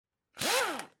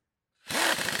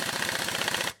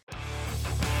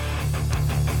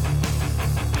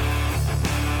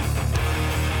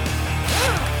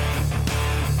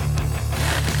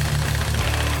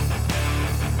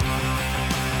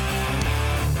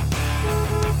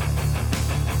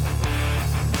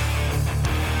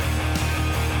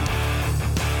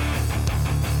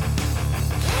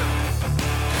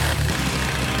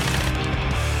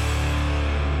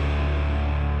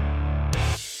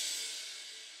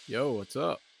Yo, what's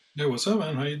up? Hey, what's up,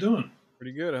 man? How you doing?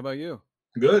 Pretty good. How about you?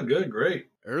 Good, great.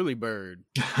 Early bird.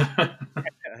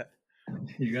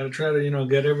 You got to try to,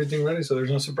 get everything ready so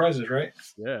there's no surprises, right?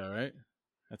 Yeah, right.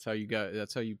 That's how you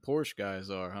Porsche guys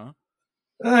are,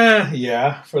 huh?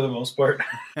 Yeah, for the most part.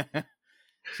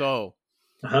 So,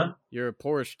 Uh-huh. you're a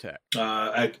Porsche Tech.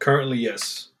 Currently,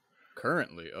 yes.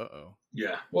 Currently, uh-oh.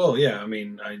 Yeah. Well, yeah, I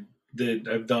mean,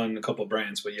 I've done a couple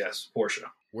brands, but yes, Porsche.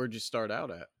 Where'd you start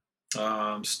out at?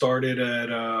 Started at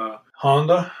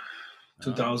Honda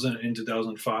Oh,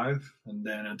 2005, and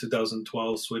then in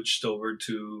 2012 switched over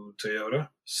to Toyota.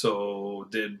 So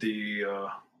did the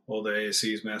all the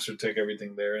ASCs, Master Tech,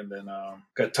 everything there, and then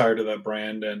got tired of that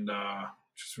brand and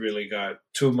just really got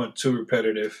too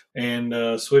repetitive,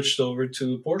 and switched over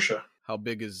to Porsche. how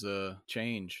big is the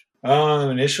change?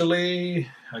 Initially,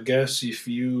 I guess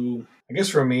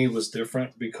for me it was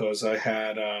different because I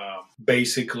had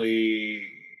basically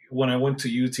when I went to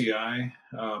UTI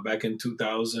back in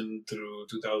 2000 through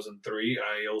 2003,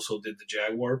 I also did the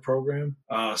Jaguar program.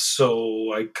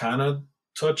 So I kind of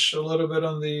touched a little bit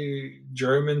on the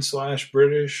German slash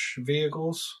British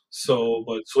vehicles. So,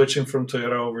 but switching from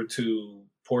Toyota over to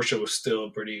Porsche was still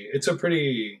it's a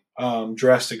pretty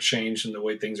drastic change in the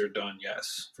way things are done.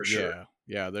 Yes, for sure.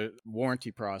 Yeah. The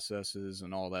warranty processes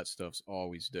and all that stuff's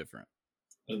always different.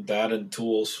 And that and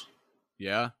tools.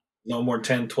 Yeah. No more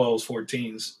 10, 12s,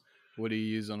 14s. What do you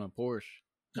use on a Porsche?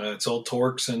 It's all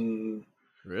Torx and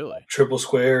Really? triple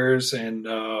squares, and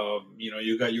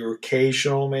you got your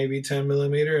occasional maybe 10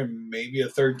 millimeter and maybe a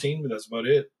 13, but that's about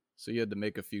it. So you had to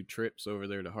make a few trips over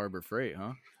there to Harbor Freight,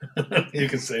 huh? You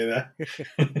can say that.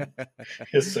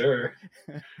 Yes, sir.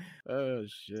 Oh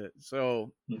shit.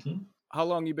 So, Mm-hmm. how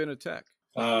long you been a tech?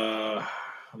 Let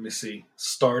me see.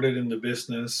 Started in the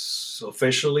business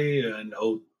officially in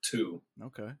 '02.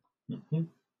 Okay. Mm-hmm.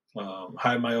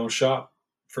 Had my own shop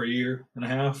for a year and a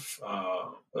half,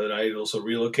 but I also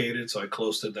relocated, so I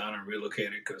closed it down and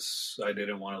relocated because I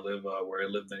didn't want to live where I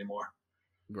lived anymore.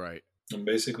 Right. And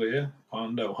basically, yeah,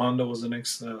 Honda was the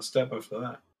next step after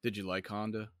that. Did you like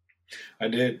Honda? I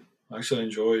did. I actually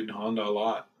enjoyed Honda a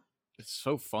lot. It's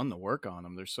so fun to work on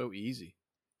them. They're so easy.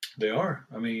 They are.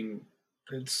 I mean,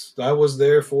 I was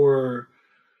there for,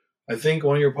 I think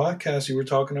one of your podcasts, you were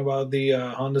talking about the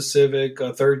Honda Civic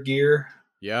third gear.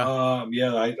 Yeah.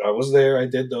 Yeah, I was there. I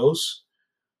did those.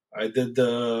 I did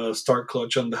the start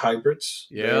clutch on the hybrids,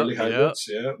 the Yeah. early Yeah. hybrids.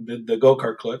 Yeah, did the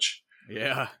go-kart clutch.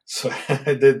 Yeah. So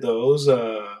I did those.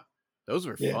 Those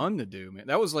were Yeah, fun to do, man.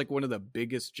 That was like one of the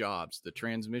biggest jobs. The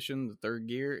transmission, the third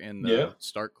gear, and yeah. the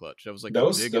start clutch. That was like That the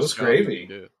was biggest job gravy. you could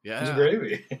do. It was Yeah.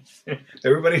 gravy.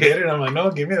 Everybody hated it. I'm like,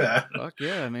 no, give me that. Fuck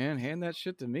yeah, man. Hand that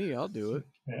shit to me. I'll do it.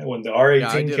 Yeah, when the R18 Yeah,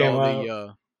 I did came all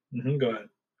out. Go ahead.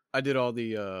 I did all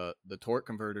the torque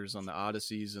converters on the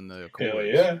Odysseys and the Accords. Hell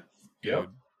yeah. Dude, Yep.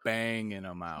 banging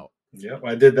them out. Yep.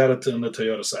 I did that on the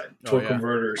Toyota side. Oh, Torque yeah.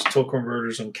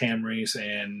 converters on Camrys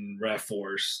and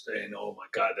RAV4s. And oh my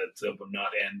God, that would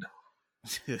not end.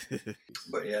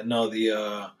 But yeah, no,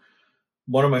 the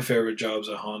one of my favorite jobs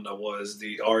at Honda was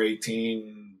the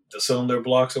R18, the cylinder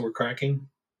blocks that were cracking.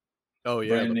 Oh yeah,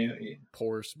 Brand the new.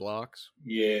 Porsche blocks.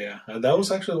 Yeah, that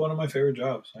was actually one of my favorite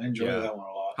jobs. I enjoyed Yeah. that one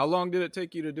a lot. How long did it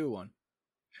take you to do one?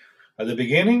 At the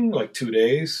beginning, like 2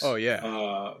 days. Oh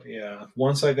yeah. Yeah.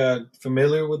 Once I got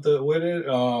familiar with it,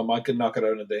 I could knock it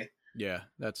out in a day. Yeah,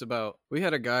 that's about. We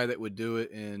had a guy that would do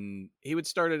it he would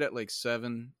start it at like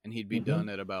 7 and he'd be done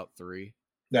at about 3.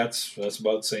 That's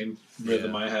about the same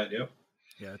rhythm I had. Yep.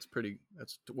 Yeah, that's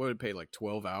what would it pay, like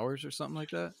 12 hours or something like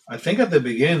that? I think at the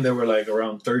beginning they were like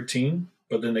around 13,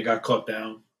 but then they got cut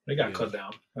down. They got cut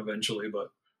down eventually, but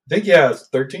I think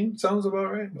 13 sounds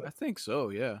about right. But I think so,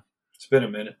 yeah. it's been a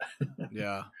minute.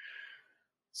 Yeah.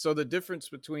 So the difference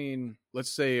between,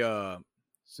 let's say,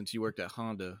 since you worked at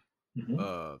Honda,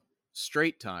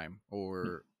 straight time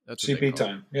or that's what CP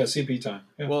time. Yeah, CP time.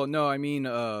 Yeah. Well, no, I mean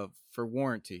for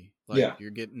warranty. Like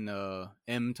you're getting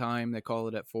M time, they call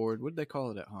it at Ford. What do they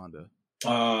call it at Honda?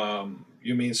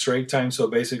 You mean straight time? So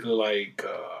basically, like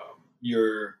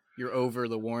you're over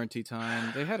the warranty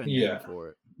time. They had a name for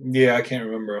it. Yeah, I can't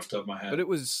remember off the top of my head. But it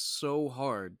was so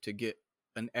hard to get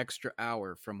an extra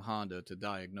hour from Honda to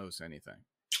diagnose anything.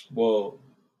 Well,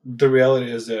 the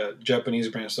reality is that Japanese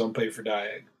brands don't pay for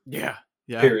diag. Yeah.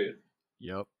 Period.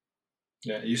 Yep.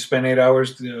 Yeah, you spend 8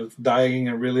 hours diagging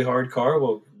a really hard car.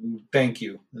 Well, thank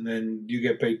you, and then you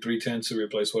get paid $310 to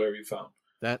replace whatever you found.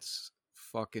 That's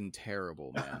fucking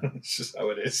terrible, man. It's just how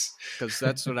it is. Because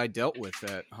that's what I dealt with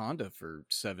at Honda for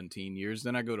 17 years.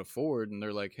 Then I go to Ford, and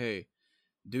they're like, "Hey,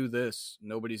 do this.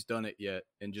 Nobody's done it yet,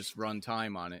 and just run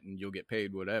time on it, and you'll get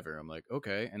paid whatever." I'm like,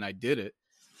 "Okay," and I did it,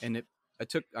 and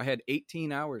I had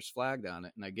 18 hours flagged on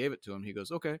it, and I gave it to him. He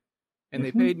goes, okay. And they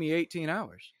Mm-hmm. paid me 18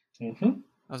 hours. Mm-hmm.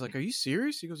 I was like, are you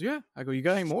serious? He goes, yeah. I go, you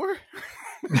got any more?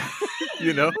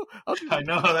 I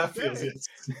know how that feels.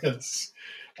 Yes.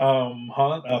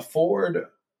 Ford.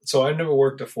 So I never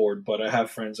worked at Ford, but I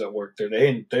have friends that work there.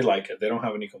 They like it. They don't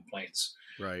have any complaints.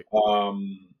 Right.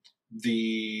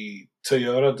 The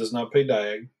Toyota does not pay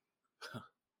diag.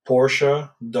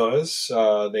 Porsche does.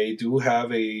 They do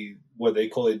have what they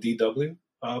call a DW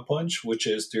punch, which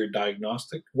is their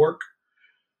diagnostic work.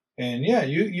 And yeah,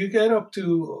 you get up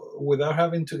to, without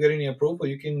having to get any approval,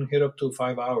 you can hit up to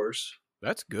 5 hours.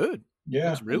 That's good. Yeah,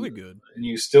 that's really good. And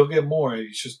you still get more.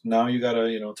 It's just now you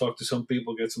gotta talk to some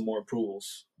people, get some more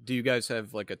approvals. Do you guys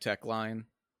have like a tech line,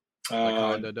 like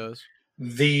Honda does?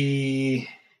 The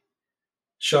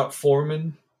shop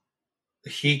foreman,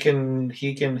 he can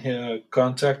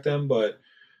contact them, but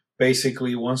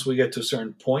basically once we get to a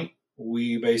certain point,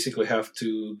 we basically have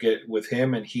to get with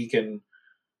him, and he can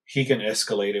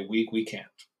escalate it. We can't.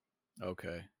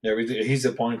 Okay. Everything. He's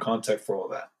the point of contact for all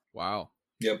that. Wow.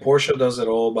 Yeah, Porsche does it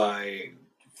all by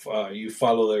you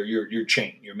follow your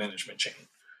chain, your management chain.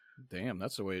 Damn,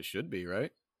 that's the way it should be,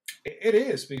 right? It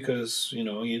is, because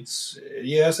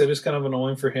it is kind of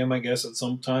annoying for him, I guess, at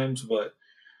some times, but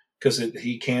because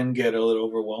he can get a little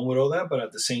overwhelmed with all that. But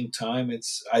at the same time,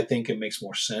 I think it makes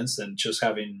more sense than just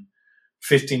having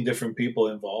 15 different people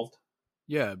involved.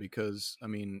 Yeah, because I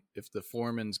mean, if the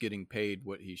foreman's getting paid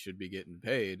what he should be getting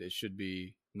paid, it should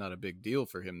be not a big deal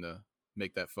for him to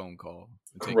make that phone call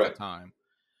and take the time.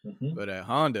 Mm-hmm. But at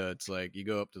Honda, it's like you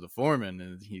go up to the foreman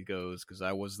and he goes, because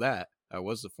I was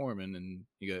the foreman, and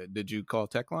you go, did you call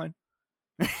tech line?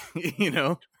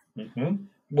 Mm-hmm.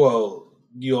 Well,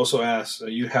 you also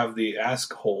you have the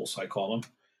ask holes, I call them,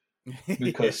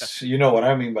 because you know what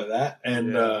I mean by that.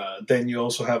 And then you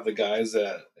also have the guys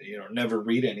that never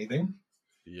read anything.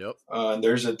 Yep. And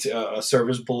there's a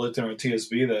service bulletin or a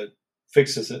TSB that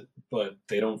fixes it, but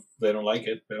they don't like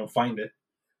it. They don't find it.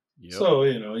 Yep. So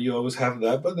you always have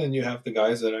that, but then you have the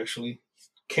guys that actually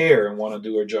care and want to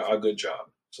do a good job.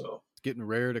 So it's getting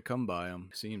rare to come by them,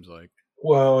 seems like.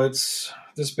 Well, this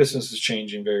business is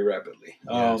changing very rapidly.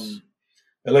 Yes.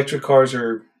 Electric cars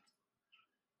are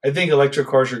going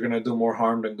to do more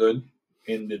harm than good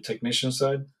in the technician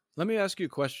side. Let me ask you a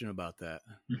question about that,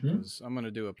 because I'm going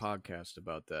to do a podcast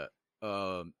about that.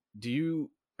 Are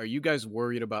you guys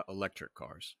worried about electric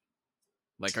cars?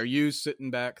 Like, are you sitting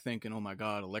back thinking, oh my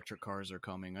God, electric cars are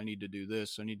coming. I need to do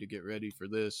this. I need to get ready for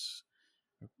this.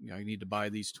 I need to buy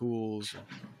these tools.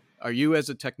 Are you, as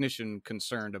a technician,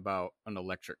 concerned about an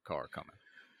electric car coming?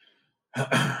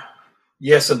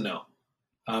 Yes and no.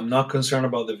 I'm not concerned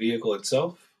about the vehicle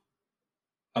itself.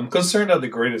 I'm concerned that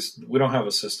we don't have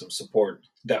a system support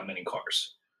that many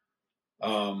cars.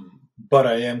 But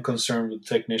I am concerned with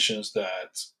technicians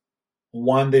that,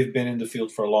 one, they've been in the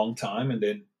field for a long time, and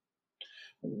then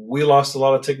we lost a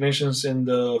lot of technicians in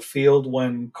the field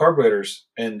when carburetors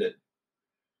ended.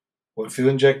 When fuel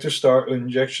injection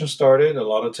started, a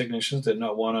lot of technicians did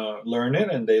not want to learn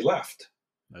it, and they left.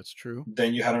 That's true.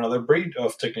 Then you had another breed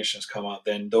of technicians come out.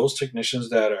 Then those technicians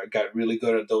that got really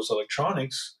good at those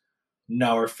electronics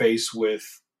now are faced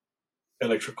with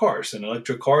electric cars. And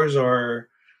electric cars are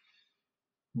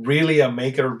really a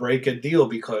make it or break it deal,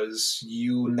 because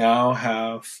you now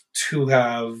have to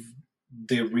have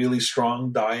the really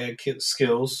strong diag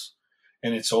skills,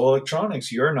 and it's all electronics.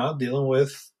 You're not dealing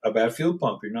with a bad fuel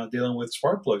pump. You're not dealing with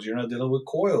spark plugs. You're not dealing with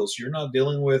coils. You're not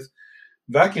dealing with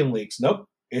vacuum leaks. Nope.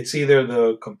 It's either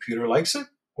the computer likes it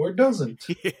or it doesn't.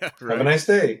 Yeah, right. Have a nice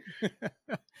day.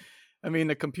 I mean,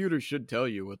 the computer should tell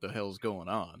you what the hell's going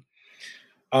on.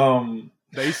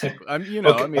 Basically,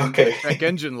 check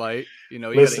engine light. You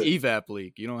got an evap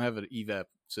leak. You don't have an evap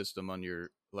system on your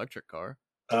electric car.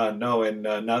 No, and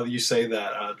now that you say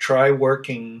that, try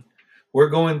working. We're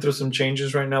going through some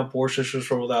changes right now. Porsche just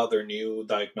rolled out their new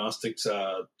diagnostics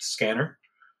scanner,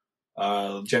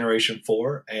 Generation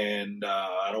 4, and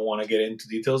I don't want to get into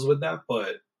details with that,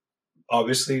 but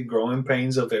obviously growing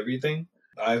pains of everything.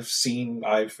 I've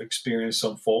experienced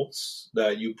some faults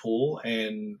that you pull,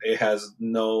 and it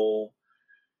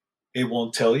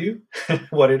won't tell you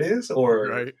what it is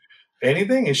or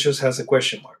anything. It just has a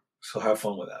question mark. So have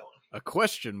fun with that one. A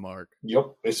question mark?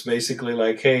 Yep. It's basically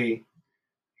like, hey,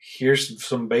 here's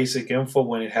some basic info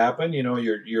when it happened.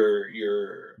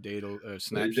 Your data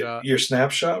snapshot. Your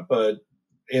snapshot, but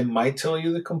it might tell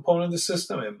you the component of the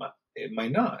system. It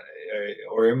might not,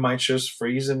 or it might just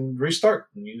freeze and restart,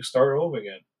 and you start over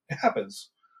again. It happens.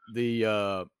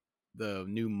 The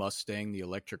new Mustang, the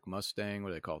electric Mustang, what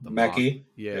do they call it? The Mach-E.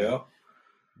 Yeah.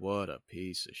 What a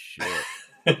piece of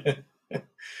shit.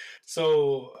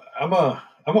 So I'm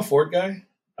a Ford guy.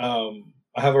 I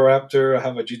have a Raptor. I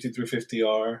have a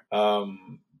GT350R.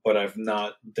 But I've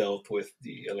not dealt with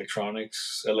the electronic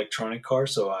car,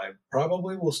 so I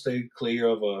probably will stay clear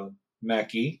of a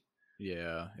Mach-E.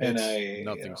 Yeah, And it's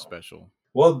nothing special.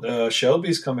 Well,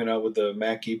 Shelby's coming out with the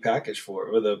Mach-E package for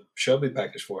it, or the Shelby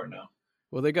package for it now.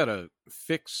 Well, they gotta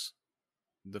fix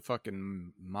the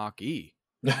fucking Mach-E.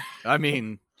 I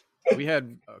mean, we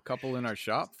had a couple in our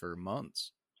shop for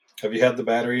months. Have you had the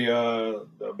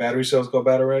battery cells go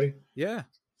bad already? Yeah.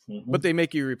 Mm-hmm. But they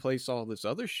make you replace all this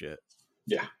other shit.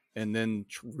 Yeah. And then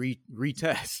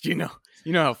retest, you know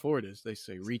how Ford is. They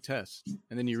say retest.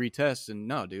 And then you retest and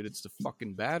no, dude, it's the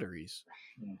fucking batteries.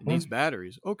 Mm-hmm. It needs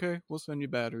batteries. Okay, we'll send you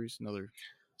batteries another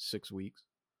 6 weeks.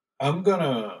 I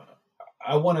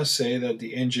want to say that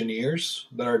the engineers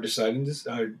that are designing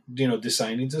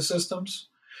the systems,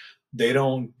 they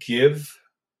don't give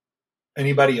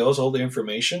anybody else all the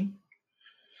information.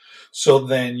 So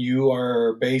then you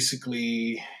are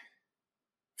basically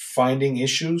finding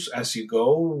issues as you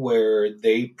go where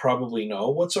they probably know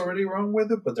what's already wrong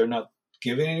with it, but they're not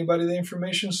giving anybody the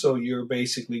information. So you're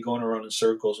basically going around in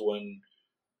circles when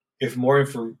if more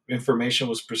information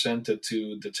was presented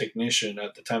to the technician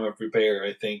at the time of repair,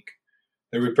 I think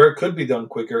the repair could be done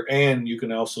quicker, and you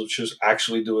can also just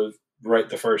actually do it right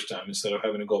the first time instead of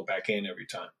having to go back in every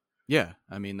time. Yeah,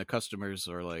 I mean, the customers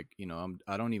are like,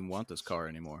 I don't even want this car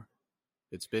anymore.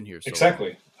 It's been here so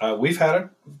exactly. We've had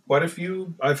quite a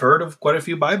few. I've heard of quite a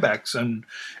few buybacks, and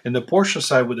in the Porsche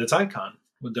side with the Taycan,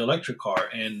 with the electric car,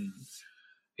 and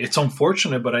it's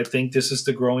unfortunate, but I think this is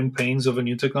the growing pains of a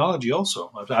new technology. Also,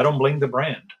 I don't blame the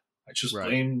brand. I just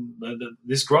blame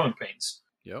this growing pains.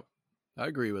 Yep, I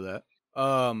agree with that.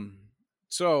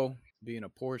 So being a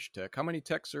Porsche tech, how many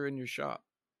techs are in your shop?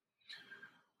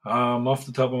 Off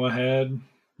the top of my head,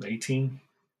 18,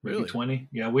 maybe really? 20.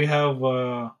 Yeah, we have.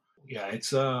 Yeah,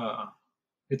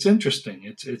 it's interesting.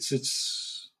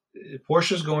 It's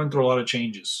Porsche's going through a lot of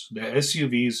changes. The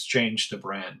SUVs changed the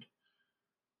brand,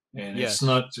 and it's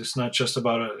not just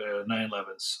about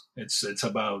 911s. It's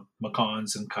about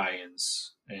Macans and Cayennes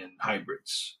and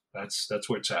hybrids. That's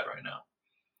where it's at right now.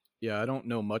 Yeah, I don't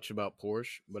know much about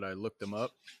Porsche, but I looked them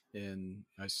up and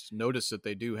I noticed that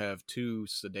they do have 2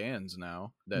 sedans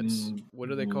now. That's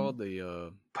what are they called?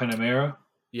 The Panamera.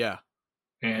 Yeah,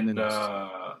 and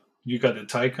you got the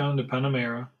Taycan, the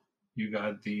Panamera. You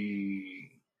got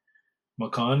the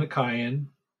Macan, the Cayenne.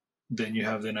 Then you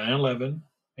have the 911,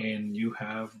 and you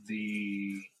have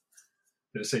the.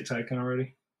 Did I say Taycan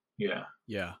already? Yeah.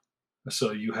 Yeah.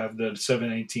 So you have the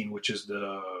 718, which is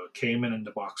the Cayman and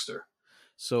the Boxster.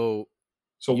 So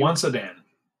one sedan.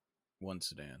 One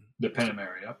sedan. The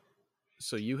Panamera, yep.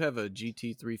 So you have a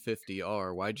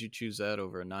GT350R. Why'd you choose that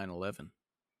over a 911?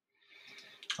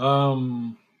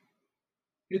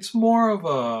 It's more of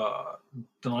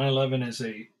the 911 is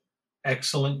a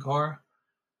excellent car,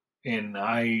 and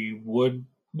I would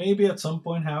maybe at some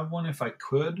point have one if I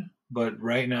could. But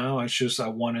right now, I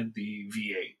wanted the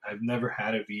V8. I've never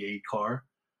had a V8 car.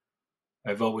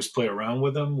 I've always played around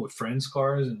with them with friends'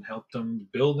 cars and helped them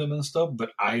build them and stuff,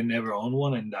 but I never owned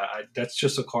one. And that's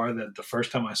just a car that the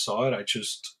first time I saw it, I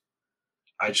just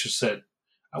said,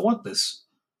 I want this.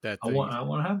 I want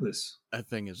to have this. That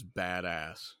thing is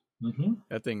badass. Mm-hmm.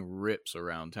 That thing rips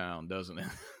around town, doesn't it?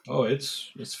 Oh,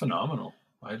 it's phenomenal.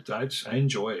 I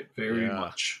enjoy it very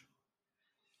much.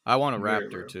 I want a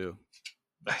Raptor too.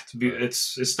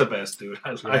 It's the best, dude.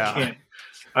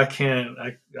 I can't.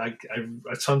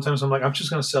 Sometimes I'm like, I'm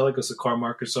just gonna sell it because the car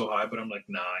market's so high. But I'm like,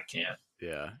 nah, I can't.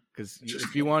 Yeah, because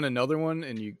if you want another one,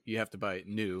 and you have to buy it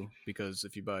new, because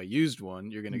if you buy a used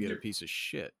one, you're gonna get a piece of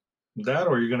shit. That,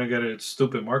 or you're gonna get a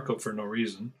stupid markup for no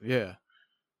reason. Yeah.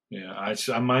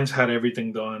 Yeah, mine's had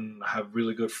everything done. I have a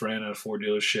really good friend at a Ford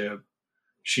dealership.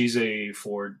 She's a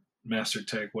Ford Master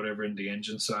Tech, whatever, in the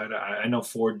engine side. I know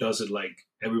Ford does it like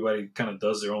everybody kind of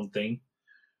does their own thing.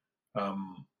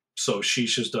 So she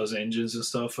just does engines and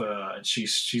stuff. And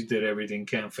she did everything: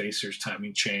 cam facers,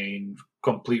 timing chain,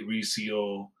 complete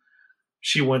reseal.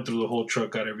 She went through the whole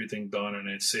truck, got everything done, and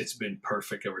it's been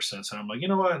perfect ever since. And I'm like, you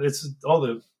know what?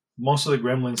 Most of the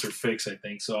gremlins are fixed, I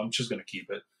think. So I'm just gonna keep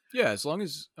it. Yeah, as long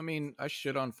as I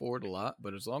shit on Ford a lot,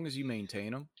 but as long as you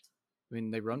maintain them,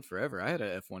 they run forever. I had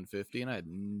a F-150 and I had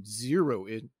zero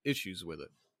issues with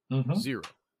it. Mm-hmm. Zero.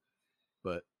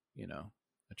 But,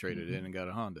 I traded in and got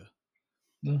a Honda.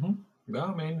 Mm-hmm.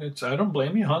 Well, I don't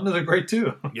blame you. Hondas are great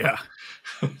too. Yeah.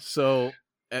 So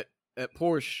at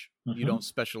Porsche, you don't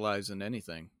specialize in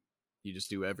anything. You just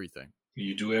do everything.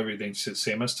 You do everything.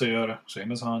 Same as Toyota,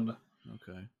 same as Honda.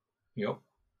 Okay. Yep.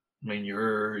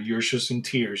 You're just in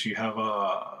tears. You have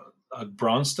a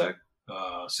bronze tech,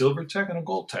 silver tech, and a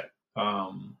gold tech.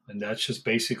 And that's just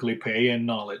basically pay and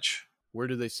knowledge. Where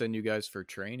do they send you guys for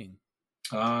training?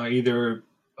 Either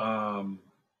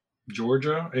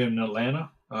Georgia in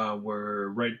Atlanta, where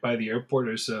right by the airport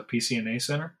there's a PCNA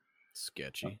center.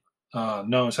 Sketchy.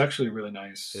 No, it's actually really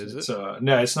nice. Is it?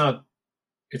 No, it's not.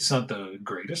 It's not the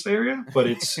greatest area, but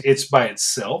it's by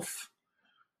itself,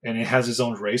 and it has its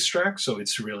own racetrack, so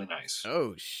it's really nice.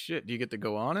 Oh shit! Do you get to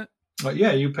go on it?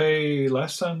 Yeah, you pay.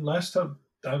 Last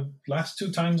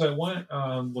two times I went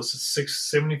was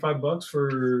 $75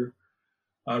 for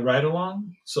a ride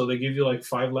along. So they give you like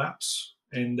 5 laps,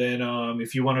 and then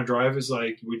if you want to drive, is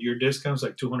like with your discounts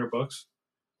like $200.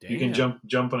 Damn. You can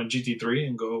jump on a GT3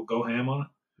 and go ham on it.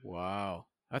 Wow,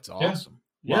 that's awesome.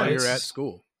 Yeah. While you're at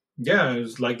school. Yeah, it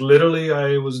was like literally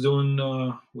I was doing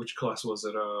which class was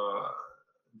it?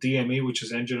 DME, which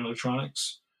is engine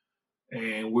electronics,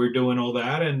 and we're doing all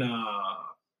that. And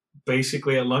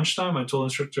basically at lunchtime, I told the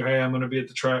instructor, "Hey, I'm going to be at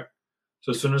the track.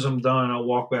 So as soon as I'm done, I'll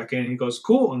walk back in." He goes,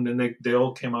 "Cool." And then they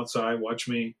all came outside, watched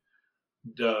me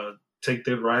take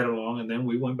the ride along, and then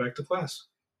we went back to class.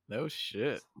 No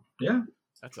shit. Yeah,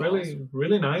 that's really awesome.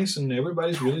 Really nice, and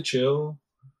everybody's really chill.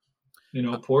 You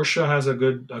know, Porsche has a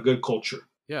good culture.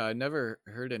 Yeah, I never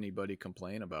heard anybody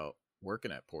complain about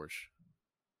working at Porsche.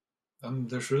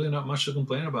 There's really not much to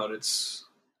complain about. It's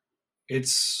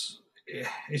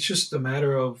just a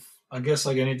matter of, I guess,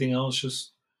 like anything else.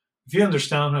 Just if you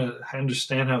understand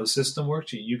how the system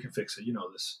works, you can fix it. You know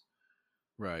this,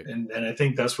 right? And I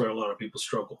think that's where a lot of people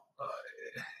struggle.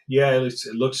 Yeah, it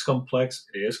looks complex.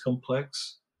 It is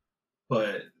complex,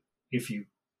 but if you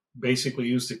basically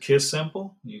use the KISS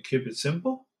sample, you keep it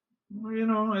simple. You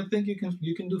know, I think you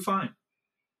can do fine.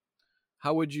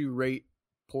 How would you rate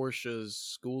Porsche's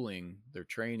schooling, their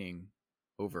training,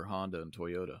 over Honda and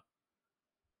Toyota?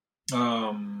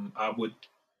 I would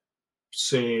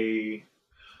say,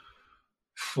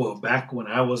 well, back when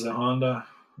I was at Honda,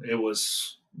 it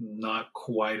was not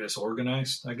quite as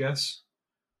organized, I guess.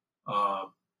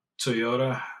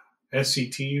 Toyota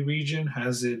SCT region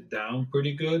has it down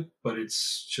pretty good, but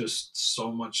it's just so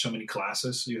many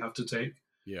classes you have to take.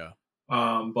 Yeah.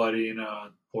 But in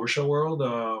Porsche world,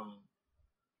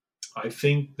 I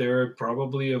think they're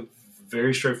probably a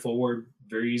very straightforward,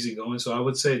 very easy going. So I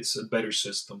would say it's a better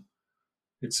system.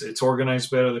 It's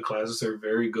organized better. The classes are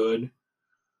very good.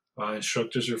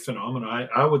 Instructors are phenomenal.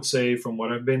 I would say from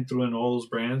what I've been through in all those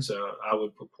brands, I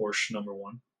would put Porsche number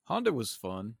one. Honda was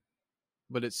fun,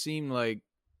 but it seemed like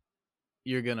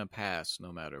you're gonna pass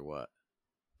no matter what.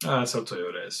 That's how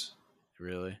Toyota is.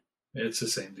 Really? It's the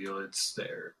same deal. It's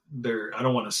they're. I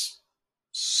don't want to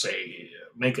say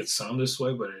make it sound this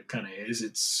way, but it kind of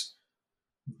is.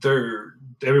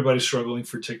 Everybody's struggling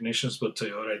for technicians, but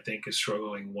Toyota I think is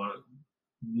struggling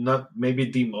not maybe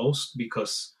the most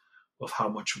because of how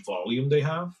much volume they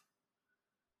have.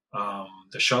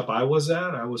 The shop I was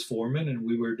at, I was foreman, and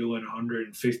we were doing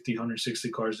 150,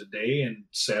 160 cars a day, and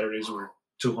Saturdays were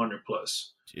 200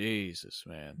 plus. Jesus,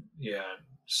 man. Yeah.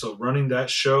 So running that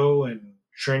show and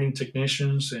training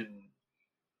technicians and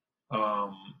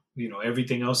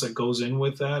everything else that goes in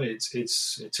with that, it's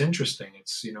interesting.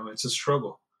 It's a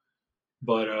struggle.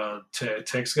 But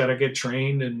tech's got to get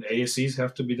trained and ASCs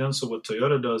have to be done. So what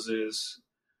Toyota does is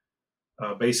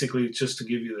basically, just to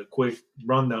give you the quick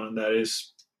rundown on that,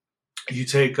 is you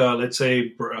take, let's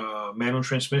say, manual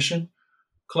transmission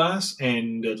class,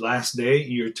 and the last day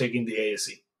you're taking the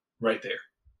ASE right there.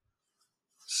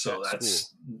 So that's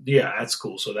cool. Yeah, that's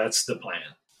cool. So that's the plan.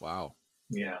 Wow.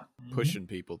 Yeah. Pushing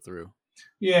people through.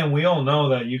 Yeah, and we all know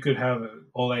that you could have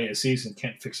all ASCs and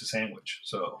can't fix a sandwich.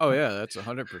 So. Oh yeah, that's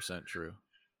 100% true.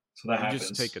 So that happens.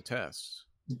 Just take a test.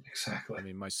 Exactly. I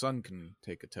mean, my son can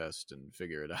take a test and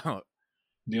figure it out.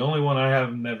 The only one I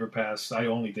have never passed, I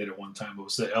only did it one time, but it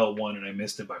was the L1, and I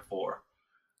missed it by 4.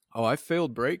 Oh, I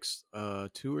failed brakes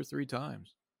 2 or 3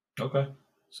 times. Okay.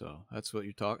 So that's what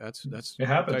you talk. That's it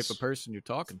happens. The type of person you're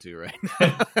talking to right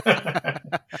now.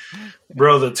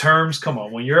 Bro, the terms, come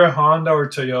on. When you're a Honda or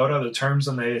Toyota, the terms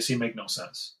on the ASC make no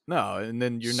sense. No, and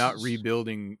then you're not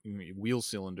rebuilding wheel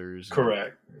cylinders.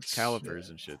 Correct. Calipers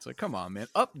and shit. It's like, come on, man,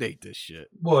 update this shit.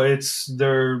 Well,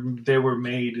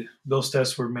 those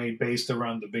tests were made based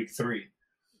around the big 3.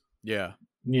 Yeah.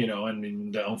 I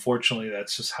mean, unfortunately,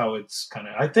 that's just how it's kind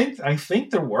of. I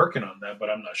think they're working on that, but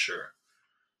I'm not sure.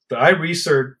 I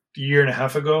researched a year and a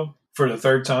half ago for the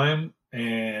 3rd time,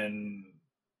 and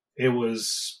it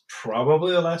was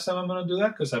probably the last time I'm going to do that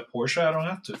because at Porsche I don't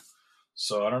have to.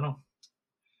 So I don't know.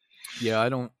 Yeah, I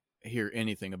don't hear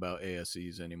anything about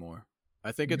ASCs anymore.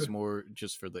 I think it's more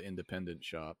just for the independent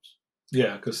shops.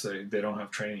 Yeah, because they don't have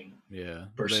training. Yeah,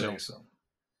 per se. So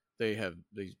they have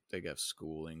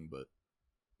schooling, but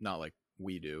not like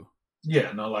we do.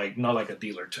 Yeah, not like a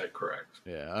dealer tech, correct?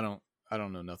 Yeah, I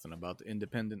don't know nothing about the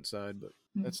independent side, but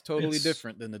that's totally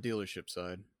different than the dealership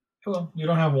side. Well, you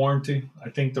don't have warranty.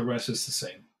 I think the rest is the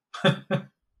same.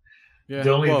 Yeah.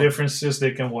 The only difference is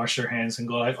they can wash their hands and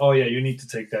go like, "Oh yeah, you need to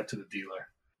take that to the dealer."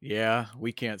 Yeah,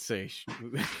 we can't say.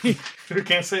 We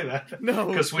can't say that. No,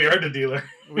 because we are the dealer.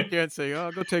 We can't say,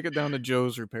 "Oh, go take it down to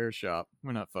Joe's repair shop."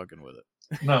 We're not fucking with it.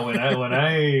 No, when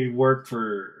I worked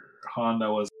for Honda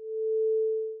was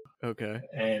okay,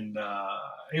 and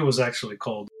it was actually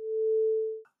called.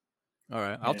 All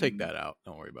right, I'll take that out.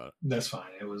 Don't worry about it. That's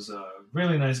fine. It was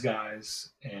really nice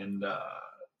guys and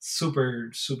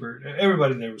super.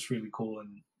 Everybody there was really cool,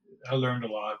 and I learned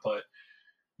a lot. But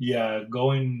yeah,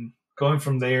 going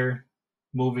from there,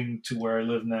 moving to where I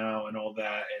live now, and all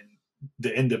that, and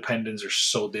the independents are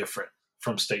so different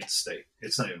from state to state.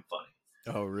 It's not even funny.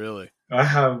 Oh, really? I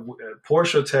have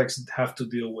Porsche Techs have to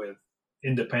deal with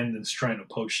independents trying to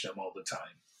poach them all the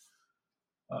time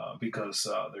because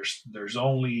there's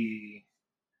only,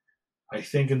 I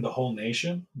think in the whole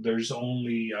nation there's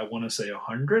only, I want to say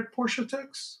 100 Porsche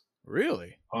Techs.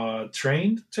 Really?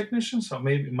 Trained technicians. So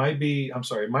maybe it might be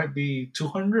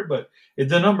 200, but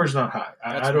the number's not high.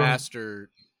 That's I don't,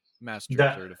 master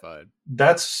certified.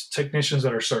 That's technicians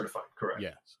that are certified, correct?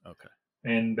 Yes. Okay.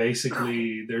 And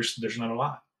basically, there's not a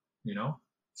lot, you know.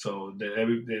 So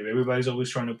everybody's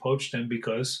always trying to poach them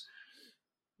because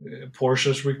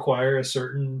Porsches require a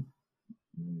certain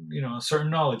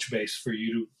knowledge base for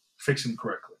you to fix them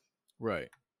correctly. Right.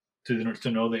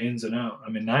 To know the ins and outs. I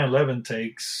mean, 911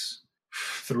 takes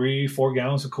 3-4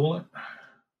 gallons of coolant,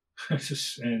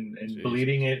 and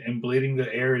bleeding it and bleeding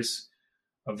the air is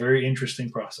a very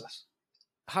interesting process.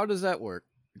 How does that work?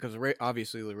 Because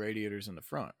obviously the radiator's in the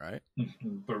front, right?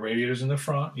 But radiator's in the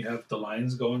front. You have the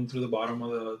lines going through the bottom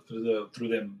of through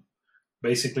them,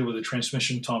 basically where the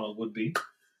transmission tunnel would be.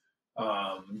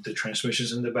 The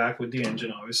transmission's in the back with the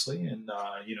engine, obviously, and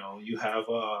you have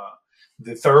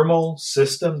the thermal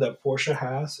system that Porsche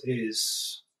has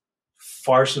is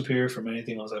far superior from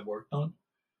anything else I've worked on.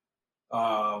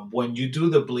 When you do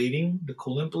the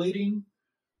coolant bleeding,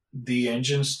 the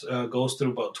engine goes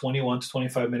through about 21 to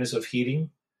 25 minutes of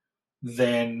heating.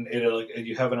 Then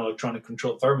you have an electronic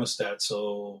controlled thermostat.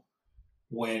 So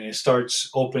when it starts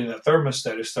opening the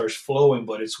thermostat, it starts flowing,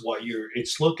 but it's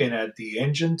looking at the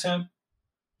engine temp,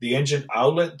 the engine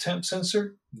outlet temp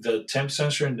sensor, the temp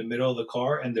sensor in the middle of the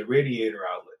car, and the radiator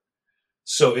outlet.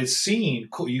 So it's seeing,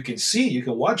 you can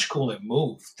watch coolant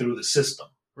move through the system.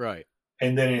 Right.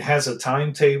 And then it has a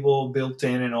timetable built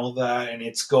in and all that. And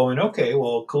it's going, okay,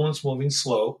 well, coolant's moving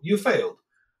slow. You failed.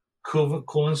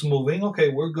 Coolant's moving. Okay,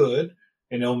 we're good.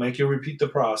 And it'll make you repeat the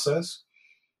process.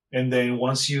 And then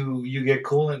once you get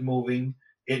coolant moving,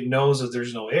 it knows that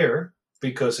there's no air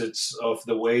because it's of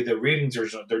the way the readings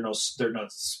they're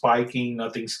not spiking.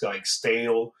 Nothing's like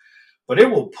stale. But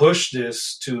it will push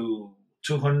this to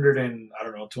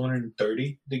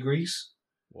 230 degrees.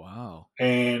 Wow.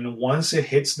 And once it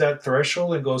hits that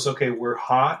threshold and goes, okay, we're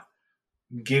hot,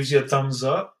 gives you a thumbs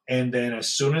up. And then as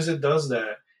soon as it does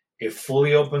that, it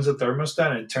fully opens the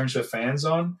thermostat and turns the fans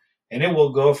on. And it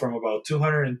will go from about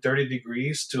 230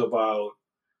 degrees to about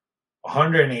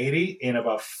 180 in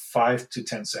about 5 to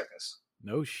 10 seconds.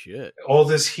 No shit. All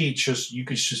this heat, you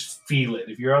can just feel it.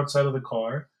 If you're outside of the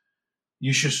car,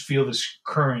 you just feel this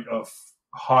current of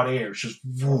hot air. It's just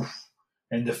woof.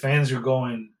 And the fans are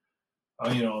going,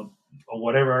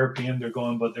 whatever RPM they're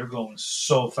going, but they're going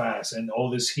so fast. And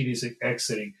all this heat is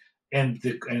exiting. And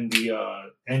the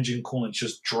engine coolant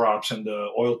just drops and the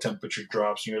oil temperature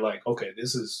drops. And you're like, okay,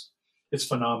 it's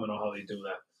phenomenal how they do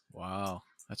that. Wow.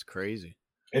 That's crazy.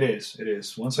 It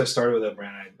is. Once I started with that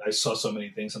brand, I saw so many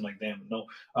things. I'm like, damn, no.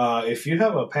 If you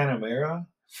have a Panamera,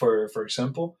 for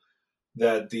example,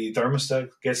 that the thermostat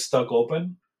gets stuck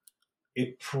open,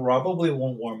 it probably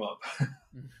won't warm up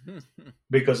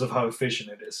because of how efficient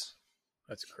it is.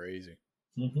 That's crazy.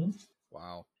 Mm-hmm.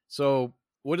 Wow. So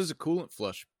what does a coolant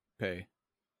flush pay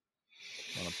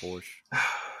on a Porsche?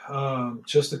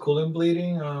 Just the coolant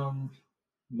bleeding,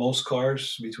 most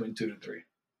cars between 2 to 3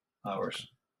 hours. Okay.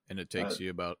 And it takes you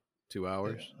about 2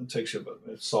 hours? Yeah, it takes you about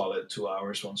a solid 2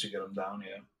 hours once you get them down,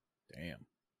 yeah. Damn.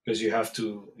 Because you have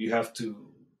to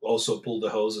also pull the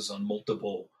hoses on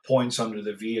multiple points under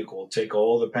the vehicle, take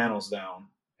all the panels down,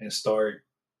 and start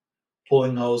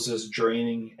pulling hoses,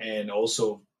 draining, and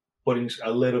also putting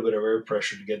a little bit of air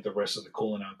pressure to get the rest of the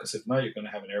coolant out. Because if not, you're going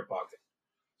to have an air pocket.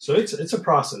 So it's a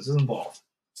process. It's involved.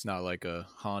 It's not like a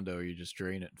Honda where you just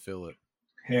drain it and fill it.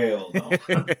 Hell no.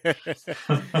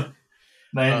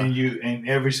 And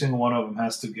every single one of them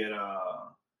has to get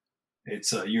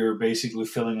It's you're basically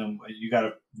filling them. You got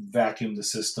to vacuum the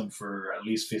system for at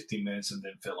least 15 minutes and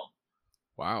then fill them.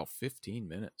 Wow, 15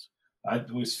 minutes.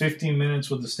 It was 15 minutes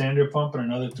with the standard pump and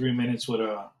another 3 minutes with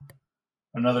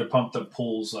another pump that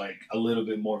pulls like a little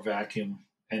bit more vacuum,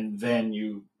 and then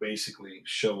you basically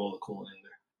shove all the coolant in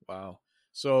there. Wow.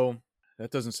 So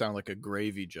that doesn't sound like a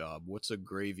gravy job. What's a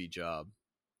gravy job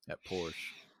at Porsche?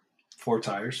 4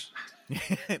 tires.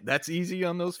 That's easy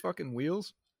on those fucking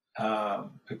wheels?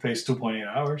 It pays 2.8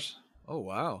 hours. Oh,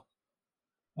 wow.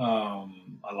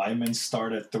 Alignments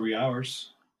start at 3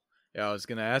 hours. Yeah, I was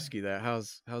going to ask you that.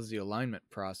 How's the alignment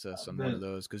process on one of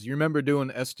those? Because you remember doing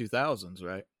S2000s,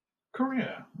 right?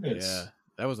 Korea. Yeah,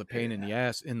 that was a pain in the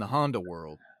ass in the Honda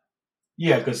world.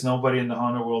 Yeah, because nobody in the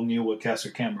Honda world knew what caster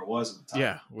camber was at the time.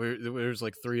 Yeah, there's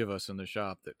like 3 of us in the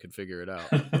shop that could figure it out.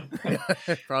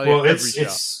 Probably well, it's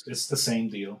the same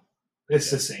deal.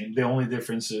 It's the same. The only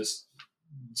difference is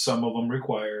some of them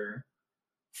require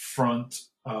front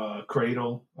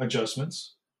cradle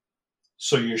adjustments.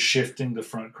 So you're shifting the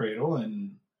front cradle,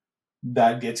 and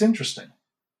that gets interesting.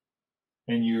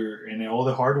 And all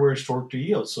the hardware is torque to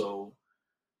yield. So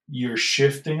you're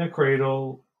shifting a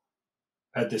cradle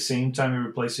at the same time you're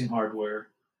replacing hardware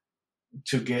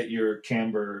to get your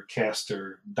camber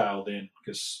caster dialed in,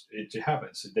 because it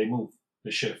happens. They move,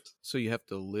 they shift. So you have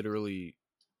to literally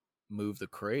move the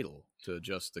cradle to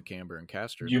adjust the camber and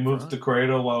caster. You move the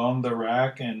cradle while on the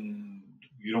rack, and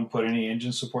you don't put any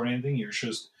engine support or anything.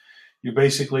 You're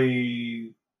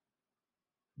basically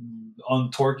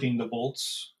untorquing the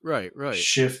bolts, right,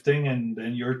 shifting, and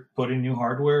then you're putting new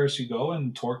hardware as you go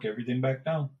and torque everything back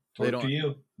down. Torque to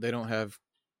you. They don't have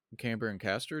camber and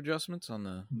caster adjustments on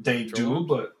the. They do,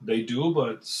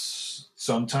 but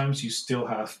sometimes you still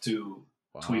have to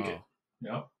tweak it.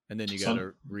 Yeah, and then you got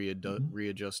to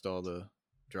readjust all the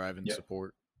driving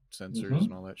support sensors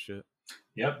and all that shit.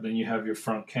 Yep. Then you have your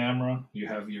front camera. You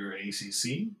have your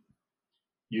ACC.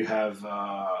 You have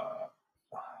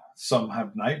some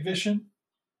have night vision,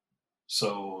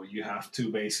 so you have to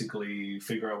basically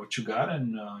figure out what you got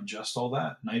and adjust all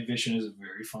that. Night vision is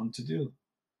very fun to do.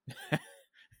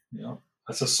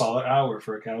 That's a solid hour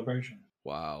for a calibration.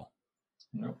 Wow.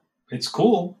 It's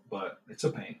cool, but it's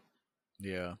a pain.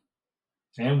 Yeah.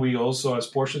 And we also,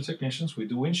 as Porsche technicians, we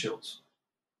do windshields.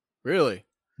 Really?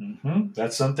 Mm-hmm.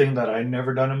 That's something that I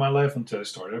never done in my life until I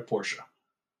started at Porsche.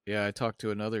 Yeah, I talked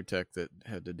to another tech that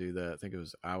had to do that. I think it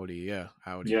was Audi. Yeah,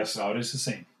 Audi. Yes, Audi's the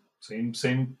same.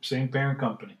 Same parent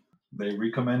company. They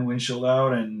recommend windshield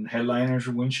out, and headliners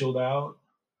are windshield out.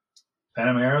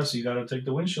 Panamera, so you got to take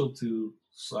the windshield to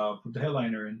put the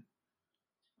headliner in.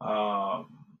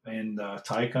 And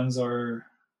Taycans are,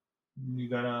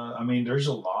 there's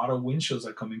a lot of windshields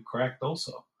that come in cracked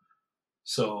also.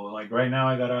 So like right now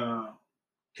I got a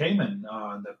Cayman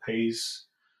that pays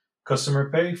customer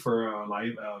pay for a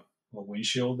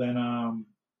windshield and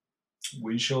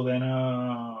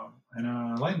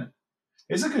alignment.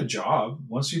 It's a good job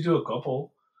once you do a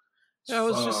couple. Yeah, I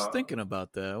was just thinking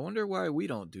about that. I wonder why we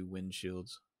don't do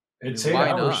windshields. It's 8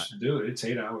 hours, dude. It's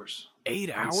 8 hours.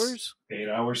 8 hours? 8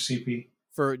 hours CP.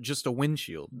 For just a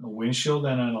windshield? A windshield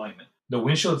and an alignment. The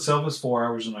windshield itself is 4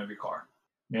 hours in every car.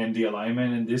 And the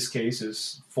alignment in this case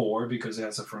is 4 because it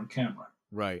has a front camera.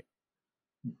 Right.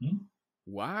 Mm-hmm.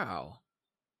 Wow.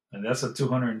 And that's at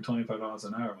 $225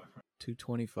 an hour, my friend.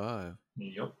 $225.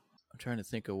 Yep. I'm trying to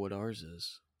think of what ours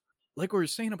is. Like we were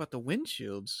saying about the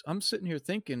windshields, I'm sitting here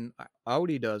thinking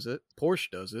Audi does it, Porsche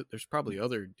does it. There's probably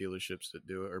other dealerships that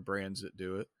do it or brands that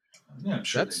do it. Yeah, I'm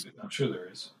sure they do. I'm sure there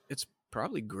is. It's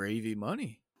probably gravy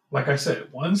money. Like I said,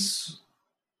 once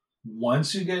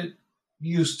you get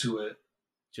used to it,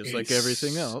 just like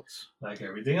everything else. Like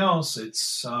everything else,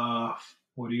 it's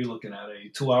what are you looking at? A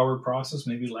 2-hour process,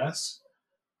 maybe less.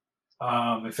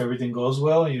 If everything goes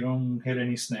well and you don't hit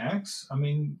any snags,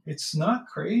 it's not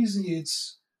crazy.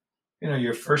 It's,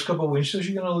 your first couple of windshields,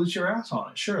 you're going to lose your ass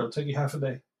on it. Sure, it'll take you half a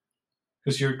day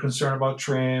because you're concerned about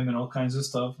trim and all kinds of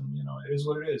stuff. And, it is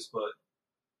what it is. But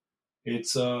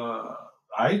it's,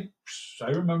 I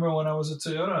remember when I was at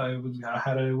Toyota, I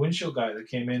had a windshield guy that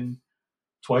came in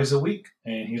twice a week,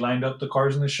 and he lined up the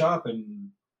cars in the shop,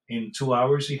 and in 2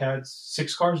 hours he had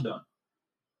 6 cars done.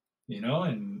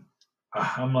 And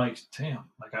I'm like,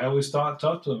 damn. Like I always thought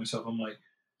to myself, I'm like,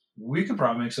 we could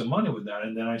probably make some money with that.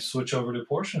 And then I switch over to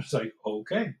Porsche, and it's like,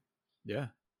 okay. Yeah.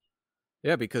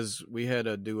 Yeah, because we had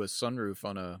to do a sunroof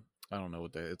on I don't know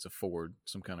what it's a Ford,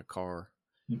 some kind of car.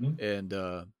 Mm-hmm. And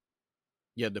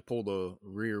you had to pull the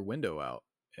rear window out.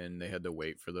 And they had to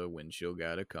wait for the windshield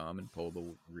guy to come and pull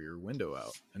the rear window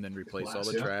out and then replace all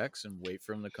the tracks and wait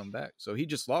for him to come back. So he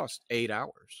just lost 8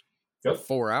 hours. Yep.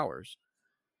 4 hours.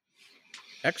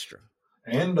 extra.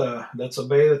 And that's a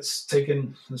bay that's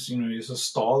taken, it's a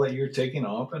stall that you're taking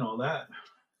off and all that.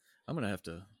 I'm going to have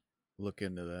to look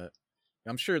into that.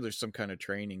 I'm sure there's some kind of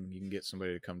training. You can get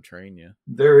somebody to come train you.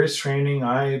 There is training.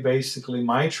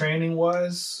 My training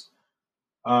was,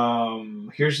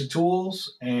 here's the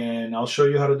tools, and I'll show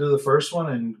you how to do the first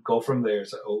one and go from there.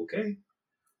 It's like, okay.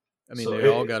 I mean, they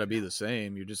all got to be the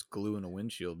same. You're just gluing a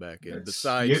windshield back in,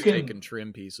 besides taking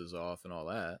trim pieces off and all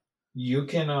that. You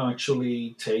can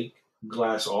actually take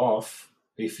glass off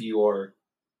if you are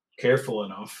careful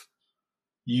enough.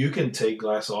 You can take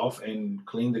glass off and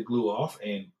clean the glue off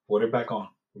and put it back on.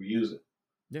 Reuse it.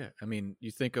 Yeah, I mean,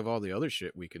 you think of all the other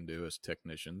shit we can do as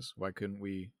technicians. Why couldn't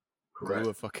we glue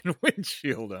a fucking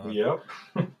windshield on? Yep.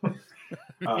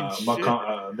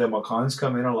 The Macans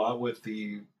come in a lot with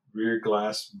the rear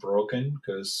glass broken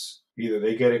because either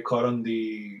they get it caught on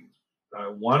the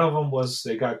one of them was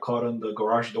they got caught on the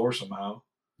garage door somehow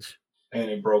and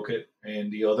it broke it,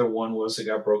 and the other one was it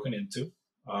got broken into,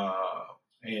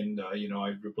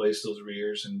 I replaced those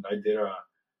rears, and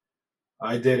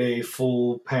I did a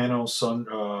full panel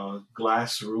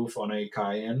glass roof on a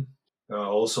Cayenne.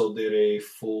 Also did a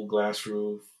full glass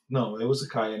roof. No, it was a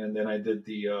Cayenne, and then I did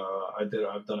I've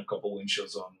done a couple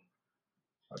windshields on.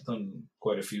 I've done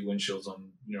quite a few windshields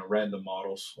on random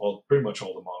models, pretty much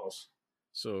all the models.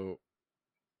 So,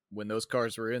 when those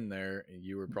cars were in there,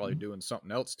 you were probably doing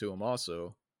something else to them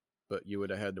also, but you would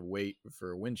have had to wait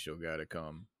for a windshield guy to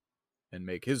come and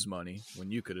make his money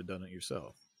when you could have done it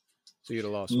yourself. So you'd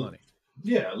have lost money.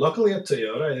 Yeah, luckily at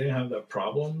Toyota, I didn't have that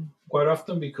problem quite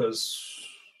often because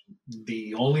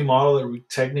the only model that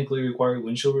technically required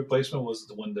windshield replacement was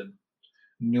the one that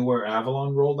newer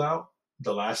Avalon rolled out,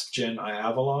 the last gen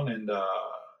Avalon, and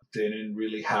didn't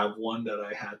really have one that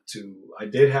I had to. I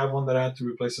did have one that I had to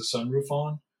replace the sunroof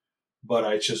on, but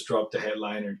I just dropped the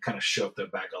headliner and kind of shoved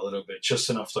it back a little bit, just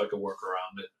enough so I could work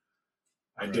around it.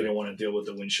 I didn't want to deal with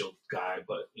the windshield guy,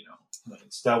 but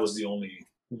that was the only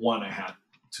one I had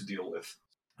to deal with.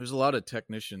 There's a lot of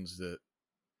technicians that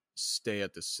stay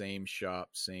at the same shop,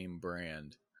 same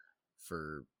brand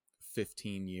for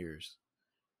 15 years.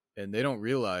 And they don't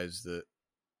realize that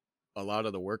a lot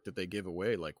of the work that they give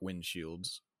away, like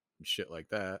windshields and shit like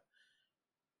that,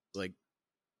 like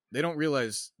they don't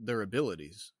realize their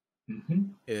abilities. Mm-hmm.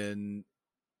 And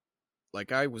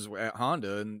like I was at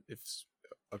Honda, and if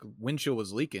a windshield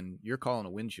was leaking, you're calling a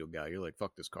windshield guy. You're like,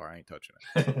 fuck this car, I ain't touching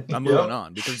it. I'm moving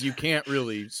on, because you can't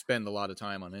really spend a lot of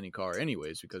time on any car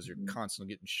anyways, because you're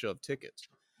constantly getting shoved tickets.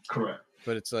 Correct.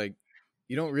 But it's like,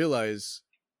 you don't realize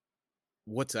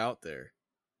what's out there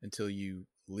until you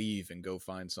leave and go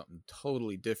find something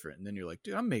totally different. And then you're like,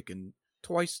 dude, I'm making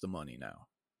twice the money now,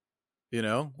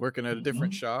 working at a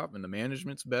different shop, and the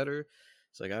management's better.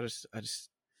 It's like, I just,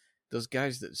 those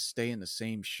guys that stay in the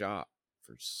same shop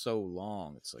for so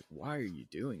long, it's like, why are you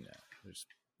doing that?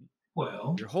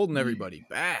 You're holding everybody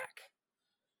back.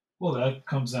 Well, that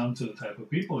comes down to the type of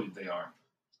people they are.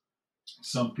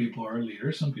 Some people are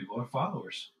leaders, some people are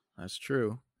followers. That's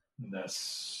true. And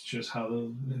that's just how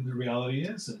the reality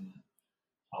is. And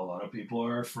a lot of people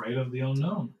are afraid of the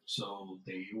unknown, so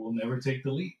they will never take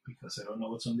the leap because they don't know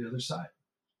what's on the other side.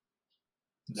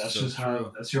 That's so just true.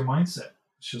 How that's your mindset.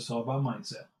 It's just all about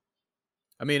mindset.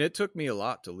 I mean, it took me a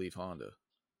lot to leave Honda.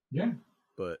 Yeah.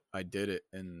 But I did it,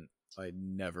 and I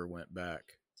never went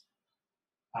back.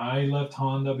 I left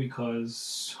Honda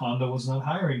because Honda was not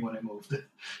hiring when I moved.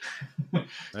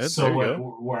 So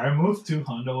where I moved to,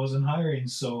 Honda wasn't hiring.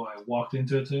 So I walked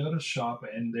into a Toyota shop,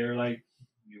 and they're like,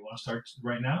 you want to start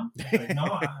right now? Like,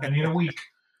 no, I need a week.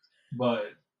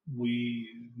 But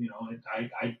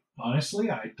I honestly,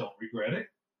 I don't regret it.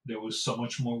 There was so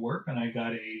much more work, and I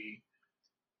got a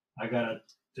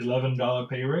 $11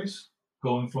 pay raise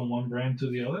going from one brand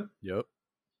to the other. Yep.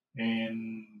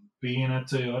 And being at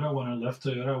Toyota, when I left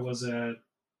Toyota, I was at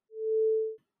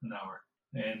an hour.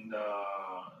 And,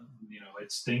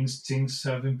 it's things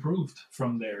have improved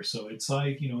from there. So it's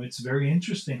like, it's very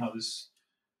interesting how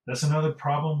that's another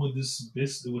problem with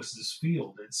this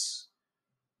field. It's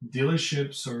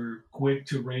dealerships are quick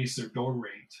to raise their door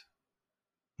rate,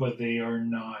 but they're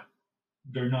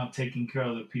not taking care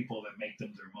of the people that make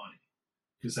them their money.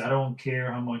 Because I don't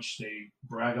care how much they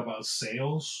brag about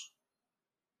sales,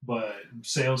 but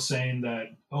sales saying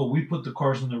that, we put the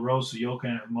cars on the road so y'all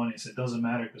can have money. So it doesn't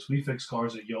matter because we fix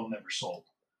cars that y'all never sold.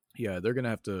 Yeah, they're going to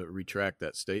have to retract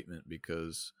that statement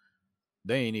because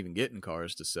they ain't even getting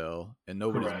cars to sell, and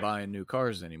nobody's buying new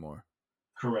cars anymore.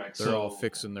 Correct. They're all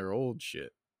fixing their old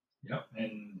shit. Yep.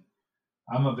 And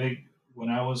when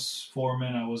I was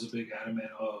foreman, I was a big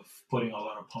adamant of putting a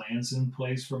lot of plans in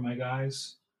place for my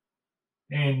guys.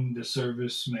 And the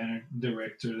service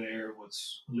director there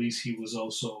was, at least he was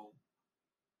also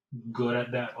good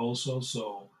at that also.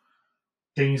 So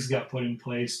things got put in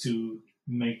place to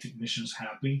make technicians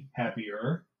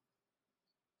happier.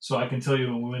 So I can tell you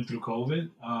when we went through COVID,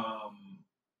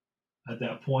 at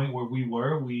that point where we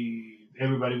were,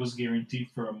 everybody was guaranteed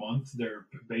for a month. They're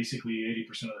basically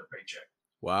 80% of their paycheck.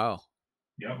 Wow.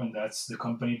 Yep, and that's the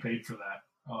company paid for that.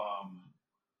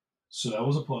 So that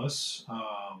was a plus.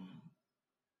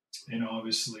 And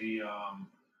obviously,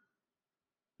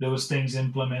 there was things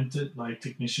implemented like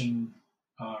technician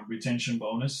retention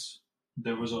bonus.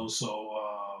 There was also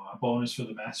a bonus for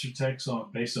the master techs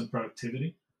based on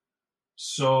productivity.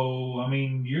 So, I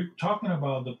mean, you're talking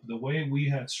about the way we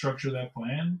had structured that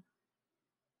plan.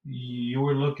 You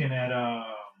were looking at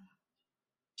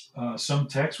some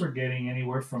techs were getting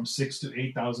anywhere from $6,000 to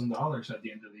 $8,000 at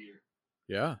the end of the year.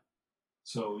 Yeah.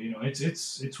 So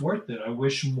it's worth it. I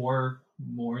wish more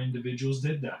individuals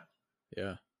did that.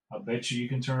 Yeah. I bet you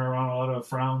can turn around a lot of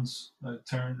frowns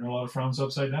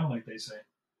upside down, like they say.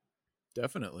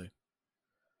 Definitely.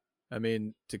 I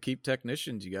mean, to keep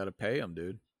technicians, you got to pay them,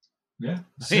 dude. Yeah.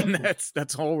 I mean,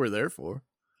 that's all we're there for.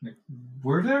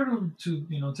 We're there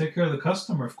to take care of the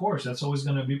customer, of course. That's always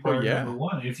going to be priority number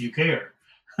one, if you care.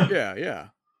 Yeah.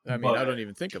 I mean, I don't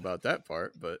even think about that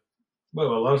part, but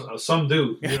some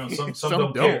do. Some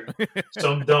don't care.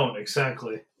 Some don't.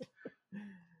 Exactly.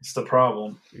 It's the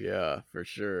problem. Yeah, for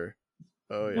sure.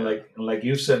 Oh yeah. Like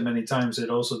you've said many times,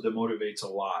 it also demotivates a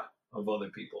lot of other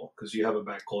people because you have a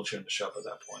bad culture in the shop at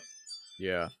that point.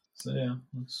 Yeah. So yeah,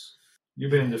 you've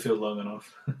been in the field long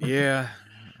enough. Yeah.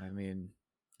 I mean,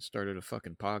 started a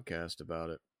fucking podcast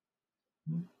about it.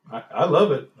 I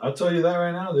love it. I'll tell you that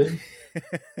right now, dude.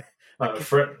 A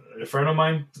friend of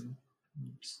mine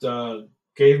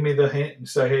gave me the hint and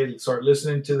said, "Hey, start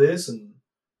listening to this." And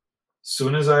as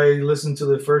soon as I listened to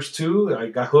the first two, I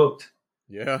got hooked.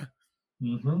 Yeah.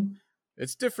 Mm-hmm.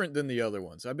 It's different than the other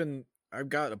ones. I've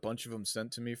got a bunch of them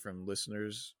sent to me from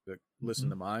listeners that listen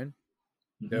to mine.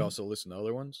 They also listen to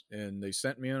other ones, and they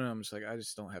sent me, and I'm just like, I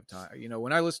just don't have time.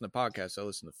 When I listen to podcasts, I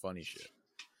listen to funny shit.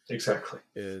 Exactly.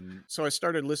 And so I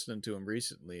started listening to them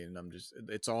recently, and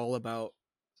it's all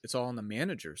on the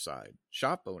manager side,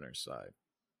 shop owner side.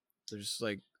 There's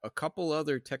like a couple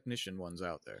other technician ones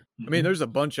out there. I mean, there's a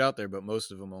bunch out there, but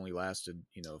most of them only lasted,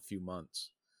 a few months.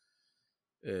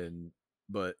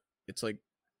 But it's like,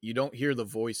 you don't hear the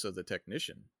voice of the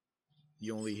technician.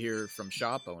 You only hear from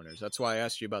shop owners. That's why I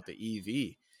asked you about the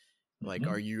EV. Like,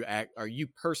 are you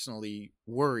personally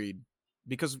worried?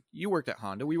 Because you worked at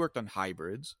Honda, we worked on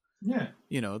hybrids. Yeah.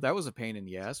 That was a pain in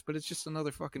the ass, but it's just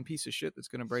another fucking piece of shit that's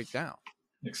going to break down.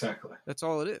 Exactly. That's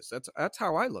all it is. That's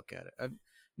how I look at it.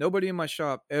 Nobody in my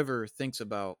shop ever thinks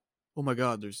about, oh my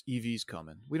God, there's EVs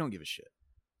coming. We don't give a shit.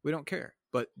 We don't care.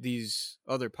 But these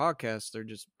other podcasts, they're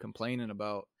just complaining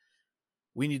about,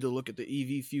 we need to look at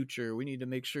the EV future. We need to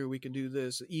make sure we can do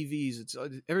this.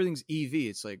 EVs, everything's EV.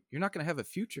 It's like, you're not going to have a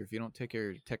future if you don't take care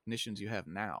of the technicians you have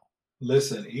now.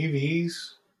 Listen, EVs.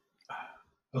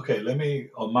 Okay,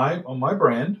 on my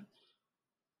brand,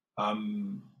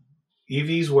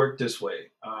 EVs work this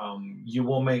way. You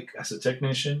won't make, as a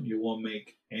technician, you won't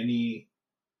make any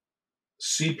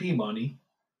CP money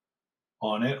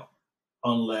on it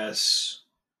unless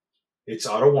it's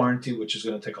out of warranty, which is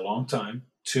going to take a long time.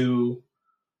 2,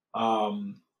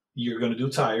 you're going to do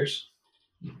tires.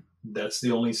 That's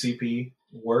the only CP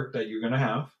work that you're going to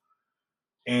have.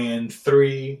 And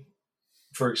 3,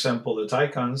 for example, the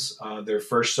Taycans, their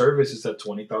first service is at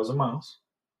 20,000 miles.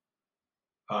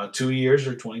 2 years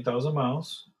or 20,000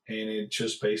 miles, and it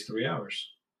just pays 3 hours.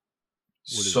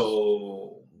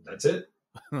 So that's it.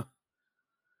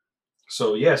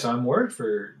 So yes, I'm worried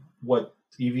for what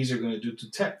EVs are going to do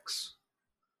to techs.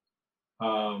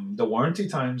 The warranty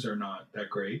times are not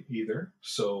that great either.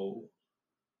 So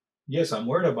yes, I'm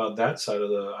worried about that side of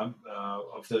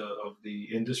the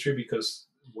industry, because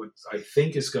what I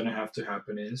think is going to have to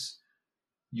happen is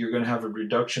you're going to have a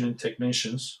reduction in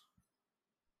technicians,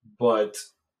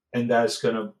 and that's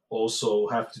going to also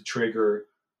have to trigger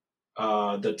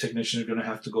the technicians are going to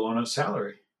have to go on a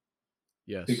salary.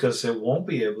 Yes. Because they won't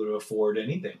be able to afford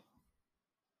anything.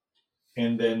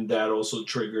 And then that also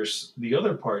triggers the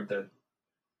other part, that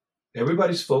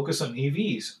everybody's focused on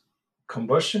EVs.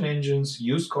 Combustion engines,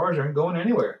 used cars aren't going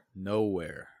anywhere.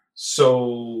 Nowhere.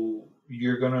 So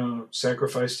you're going to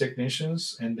sacrifice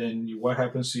technicians, and then what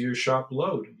happens to your shop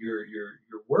load, your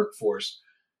workforce?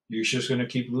 You're just going to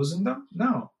keep losing them?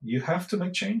 No, you have to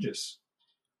make changes.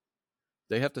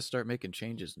 They have to start making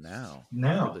changes now.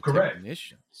 Now, for the correct.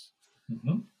 Technicians.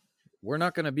 Mm-hmm. We're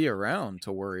not going to be around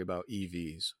to worry about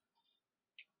EVs.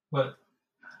 But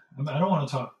I don't want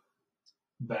to talk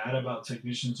bad about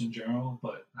technicians in general,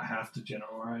 but I have to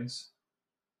generalize.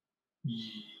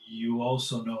 You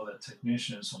also know that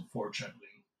technicians, unfortunately,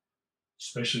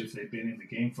 especially if they've been in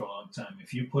the game for a long time,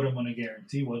 if you put them on a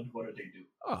guarantee, what do they do?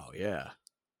 Oh yeah,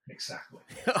 exactly.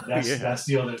 Oh,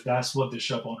 That's what the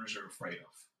shop owners are afraid of.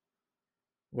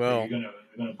 Well, you're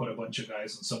gonna put a bunch of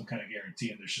guys on some kind of guarantee,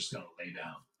 and they're just gonna lay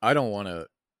down. I don't want a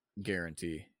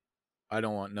guarantee. I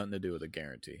don't want nothing to do with a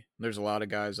guarantee. There's a lot of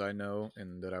guys I know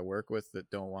and that I work with that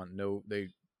don't want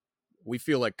we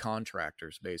feel like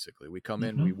contractors, basically. We come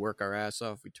in, we work our ass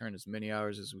off, we turn as many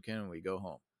hours as we can, and we go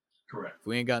home. Correct. If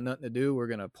we ain't got nothing to do, we're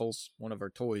going to pulse one of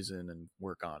our toys in and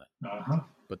work on it. Uh-huh.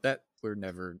 But that, we're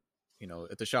never,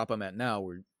 at the shop I'm at now,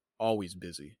 we're always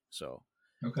busy. So,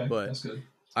 okay, but that's good.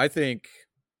 I think,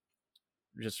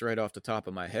 just right off the top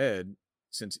of my head,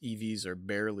 since EVs are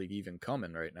barely even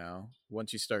coming right now,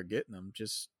 once you start getting them,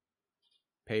 just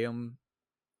pay them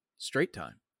straight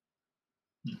time.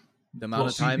 The amount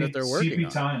of time that they're working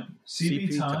CP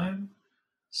time.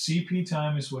 CP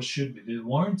time is what should be. The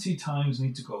warranty times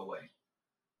need to go away.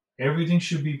 Everything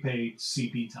should be paid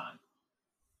CP time.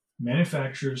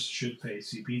 Manufacturers should pay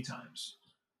CP times.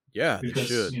 Yeah, because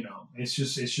they should. It's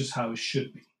just how it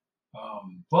should be.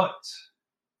 But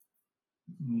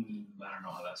I don't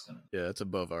know how that's gonna. Yeah, it's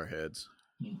above our heads.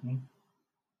 Mm-hmm.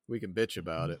 We can bitch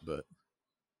about it, but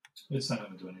it's not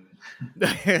gonna do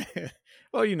anything.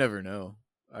 Well, you never know.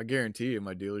 I guarantee you,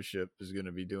 my dealership is going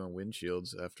to be doing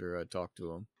windshields after I talk to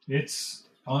them. It's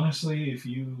honestly,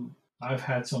 I've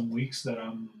had some weeks that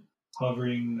I'm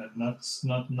hovering.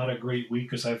 Not a great week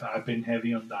because I've been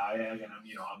heavy on diag, and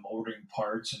I'm ordering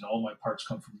parts, and all my parts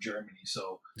come from Germany.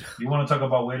 So you want to talk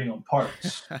about waiting on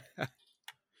parts?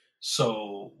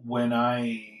 So when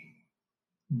I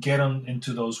get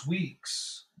into those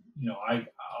weeks,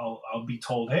 I'll be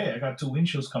told, hey, I got 2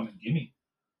 windshields coming. Give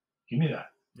me that.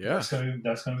 Yeah, that's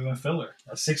gonna be my filler.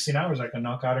 That's 16 hours I can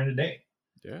knock out in a day.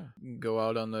 Yeah, you can go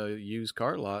out on the used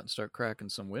car lot and start cracking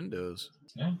some windows.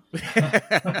 Yeah,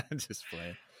 just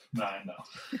playing. No, I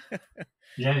know.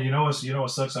 Yeah, you know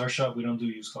what sucks? Our shop, we don't do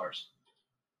used cars,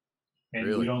 and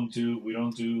really? we don't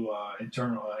do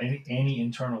internal any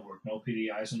internal work. No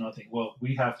PDIs or nothing. Well,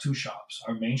 we have 2 shops.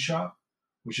 Our main shop,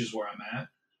 which is where I'm at,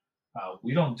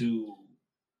 we don't do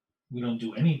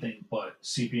anything but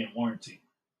CP and warranty.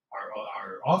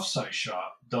 Our offsite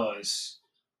shop does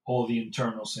all the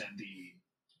internals and the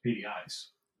PDIs.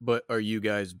 But are you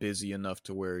guys busy enough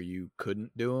to where you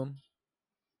couldn't do them?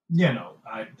 Yeah, no,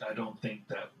 I don't think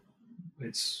that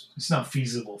it's not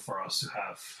feasible for us to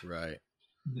have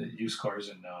the used cars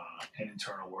and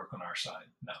internal work on our side.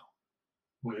 No,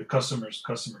 with customer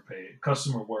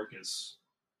work is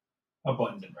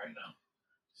abundant right now.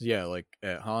 Yeah, like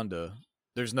at Honda,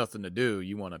 there's nothing to do.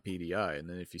 You want a PDI, and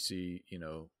then if you see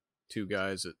 2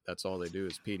 guys that's all they do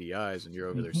is PDIs, and you're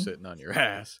over there sitting on your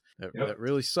ass. That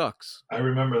really sucks. I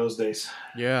remember those days.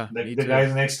 Yeah, the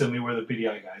guys next to me were the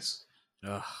PDI guys.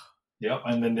 Ugh. Yep,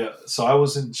 and then so I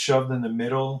wasn't shoved in the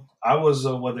middle. I was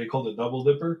what they call the double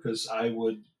dipper because I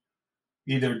would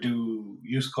either do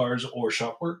used cars or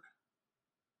shop work.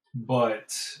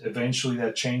 But eventually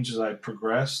that changed as I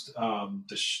progressed. The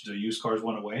used cars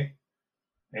went away,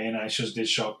 and I just did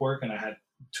shop work, and I had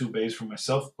 2 bays for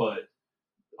myself. But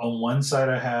on one side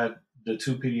I had the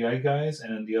 2 PDI guys,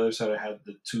 and on the other side I had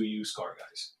the 2 used car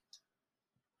guys.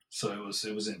 So it was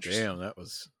interesting. Damn, that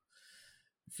was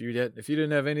if you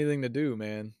didn't have anything to do,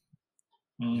 man.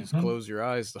 Just close your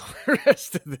eyes the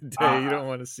rest of the day. You don't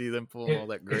want to see them pulling all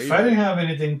that gravy. If I didn't have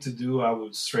anything to do, I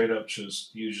would straight up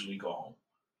just usually go home.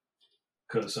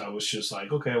 Because I was just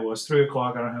like, okay, well, it's 3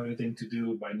 o'clock. I don't have anything to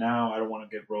do. By now, I don't want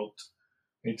to get roped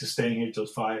into staying here till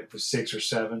 5 or 6 or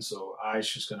 7. So I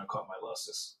just going to cut my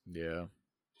losses. Yeah.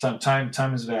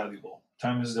 Time is valuable.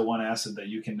 Time is the one asset that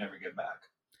you can never get back.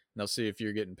 Now, see, if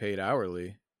you're getting paid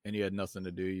hourly and you had nothing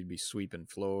to do, you'd be sweeping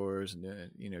floors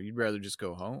and, you'd rather just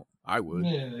go home. I would.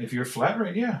 Yeah, if you're flat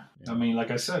rate, yeah. I mean,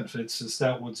 like I said, it's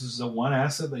the one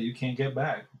asset that you can't get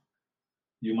back.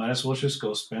 You might as well just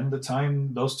go spend the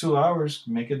time, those 2 hours,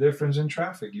 make a difference in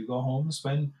traffic. You go home and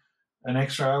spend an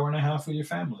extra hour and a half with your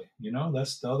family.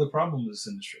 That's the other problem with this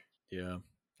industry. Yeah.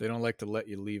 They don't like to let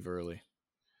you leave early.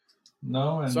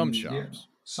 No. And some shops. Yeah,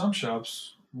 some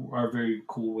shops are very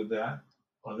cool with that.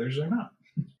 Others are not.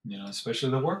 Especially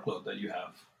the workload that you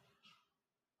have.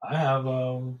 I have,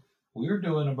 we were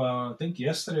doing about, I think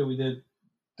yesterday we did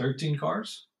 13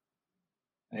 cars.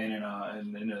 And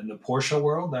in the Porsche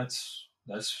world, that's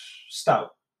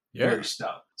stout. Yeah. Very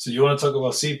stout. So you want to talk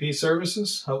about CP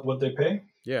services, what they pay?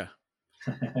 Yeah.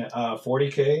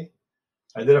 $40K.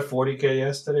 I did a $40K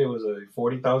yesterday. It was a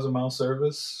 40,000 mile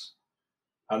service.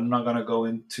 I'm not gonna go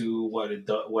into what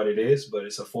it is, but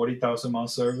it's a 40,000 mile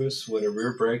service with a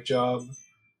rear brake job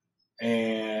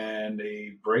and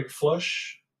a brake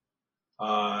flush.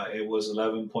 It was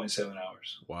 11.7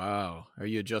 hours. Wow. Are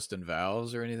you adjusting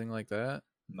valves or anything like that?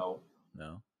 No,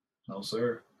 No.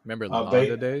 sir. Remember the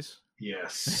Honda days?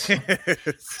 Yes.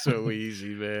 So easy,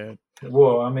 man.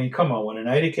 Well, I mean, come on. When an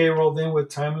 90K rolled in with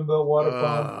timing belt, water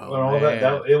pump, and all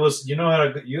that it was. You know how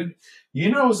to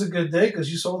it was a good day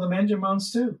because you sold them engine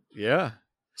mounts too. Yeah.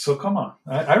 So come on,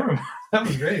 I remember that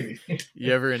was gravy.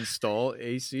 You ever install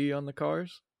AC on the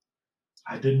cars?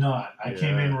 I did not. I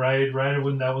came in right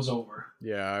when that was over.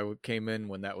 Yeah, I came in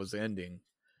when that was ending.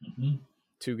 Mm-hmm.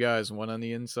 2 guys, one on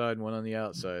the inside, one on the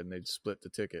outside, and they'd split the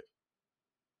ticket.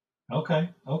 Okay.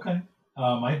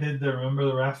 I did remember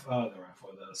the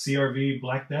CRV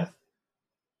Black Death.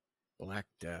 Black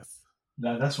Death.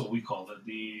 That's what we called it.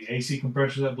 The AC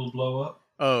compressors that will blow up.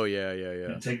 Oh yeah.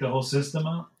 And take the whole system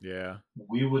out. Yeah.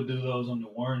 We would do those under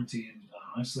warranty, and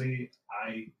honestly,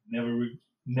 I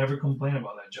never complain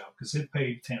about that job because it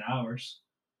paid 10 hours,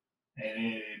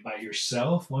 and by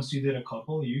yourself, once you did a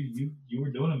couple, you were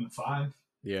doing them in 5.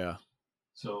 Yeah.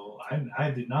 So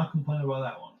I did not complain about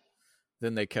that one.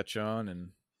 Then they catch on and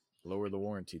lower the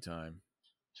warranty time.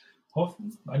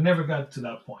 Hopefully, I never got to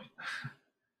that point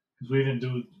because we didn't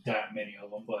do that many of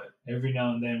them. But every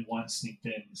now and then, one sneaked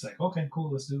in. It's like, okay,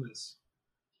 cool, let's do this.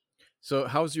 So,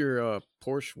 how's your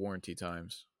Porsche warranty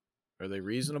times? Are they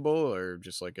reasonable or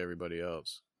just like everybody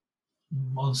else?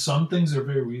 On some things, they're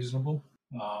very reasonable.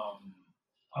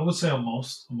 I would say on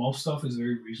most stuff is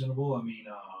very reasonable. I mean,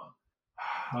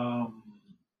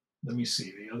 let me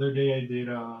see. The other day I did.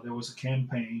 There was a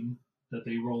campaign that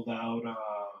they rolled out.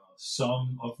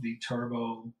 Some of the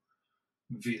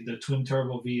the twin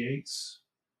turbo V8s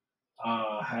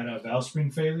had valve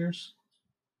spring failures,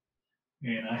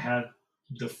 and I had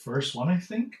the first one. I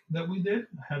think that we did.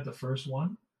 I had the first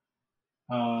one,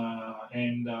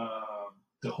 and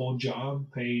the whole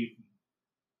job paid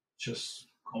just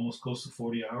almost close to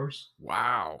 40 hours.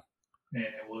 Wow. And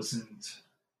it was a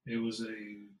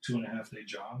 2.5 day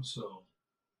job. So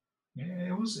yeah,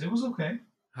 it was okay.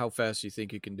 How fast do you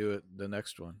think you can do it the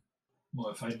next one? Well,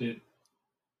 if I did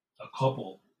a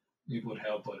couple, it would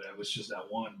help, but it was just that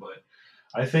one. But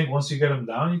I think once you get them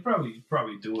down, you probably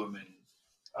do them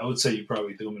I would say you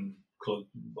probably do them in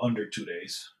under 2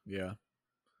 days. Yeah.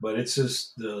 But it's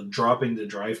just the dropping the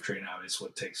drivetrain out is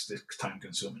what takes the time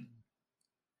consuming.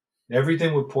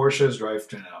 Everything with Porsche is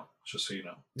drivetrain out, just so you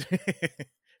know.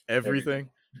 Everything?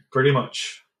 Pretty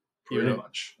much. Pretty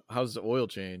much. How's the oil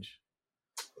change?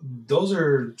 Those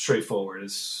are straightforward.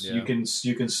 You can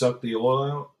suck the oil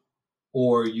out,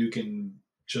 or you can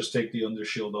just take the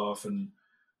undershield off and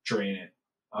drain it.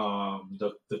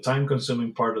 The time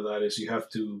consuming part of that is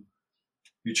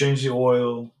you change the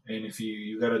oil, and if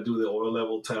you got to do the oil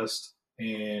level test,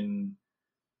 and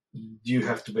you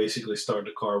have to basically start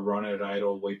the car, run it at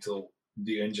idle, wait till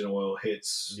the engine oil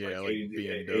hits. Yeah, like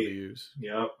BMWs.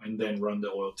 Yeah, and then run the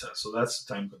oil test. So that's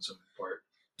the time consuming part.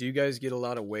 Do you guys get a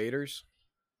lot of waiters?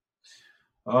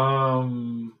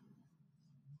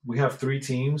 We have 3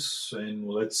 teams, and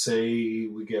let's say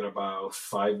we get about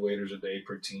 5 waiters a day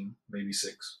per team, maybe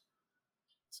 6.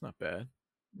 It's not bad.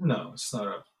 No, it's not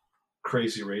a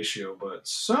crazy ratio, but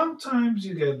sometimes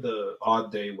you get the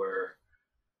odd day where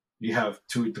you have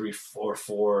 2, 3, 4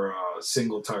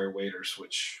 single tire waiters,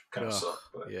 which kind of suck.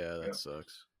 But, yeah, that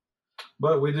sucks.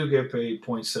 But we do get paid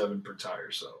 0.7 per tire,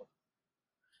 so.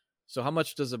 So how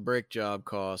much does a brake job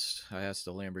cost? I asked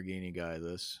the Lamborghini guy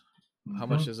this. How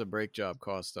much does a brake job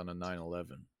cost on a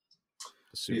 911?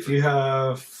 If you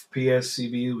have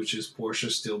PSCB, which is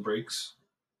Porsche steel brakes,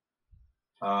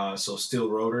 so steel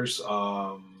rotors,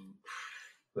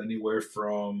 anywhere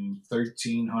from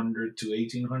 $1,300 to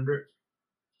 $1,800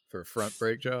 for a front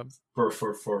brake job. For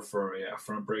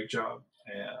front brake job.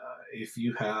 If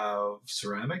you have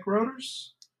ceramic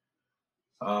rotors,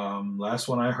 last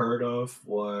one I heard of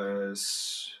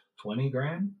was 20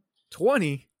 grand.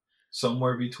 20?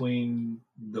 Somewhere between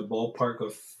the ballpark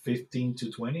of 15 to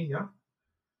 20, yeah.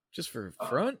 Just for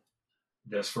front?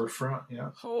 Just for front,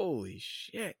 yeah. Holy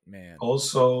shit, man.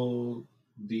 Also,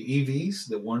 the EVs,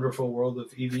 the wonderful world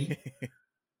of EV.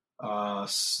 A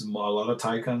lot of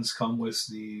Taycans come with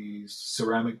the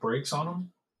ceramic brakes on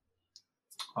them.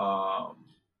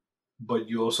 But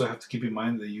you also have to keep in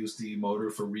mind they use the motor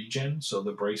for regen, so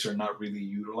the brakes are not really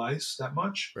utilized that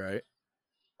much. Right.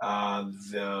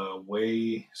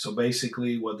 So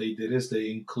basically what they did is they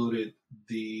included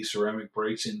the ceramic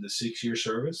brakes in the 6-year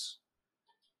service.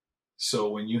 So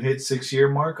when you hit 6-year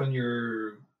mark on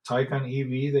your Taycan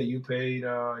EV that you paid,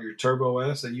 your Turbo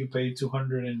S that you paid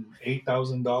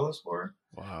 $208,000 for.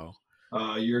 Wow.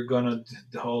 You're gonna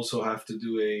also have to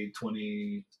do a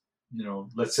 20,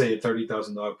 let's say a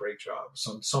 $30,000 brake job,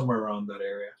 somewhere around that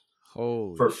area.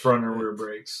 Holy for front and shit. rear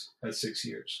brakes at 6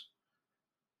 years.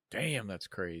 Damn, that's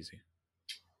crazy.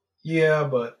 Yeah,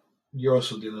 but you're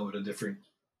also dealing with a different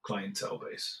clientele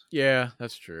base. Yeah,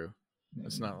 that's true.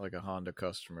 It's not like a Honda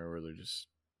customer where they're just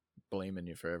blaming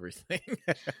you for everything.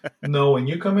 No, when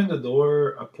you come in the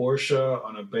door, a Porsche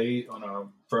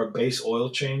for a base oil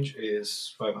change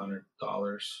is $500,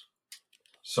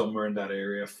 somewhere in that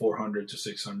area, 400 to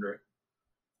 600.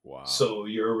 Wow. So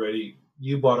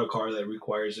you bought a car that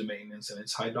requires a maintenance, and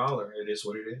it's high dollar. It is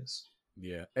what it is.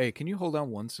 Yeah. Hey, can you hold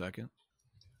on 1 second?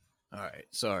 All right.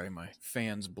 Sorry, my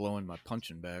fan's blowing my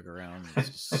punching bag around.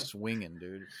 It's swinging,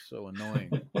 dude. It's so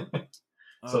annoying.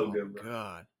 So good, bro.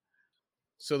 God.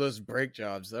 So those brake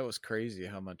jobs, that was crazy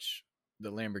how much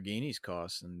the Lamborghinis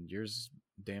cost, and yours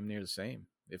damn near the same,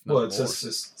 if not more. It's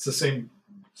the same.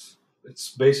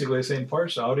 It's basically the same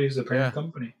parts. Audi is the parent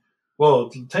company.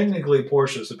 Well, technically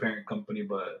Porsche is the parent company,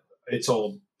 but it's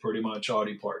all pretty much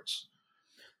Audi parts.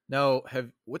 Now,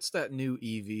 what's that new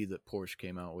EV that Porsche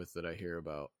came out with that I hear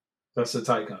about? That's the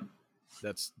Taycan.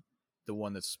 That's the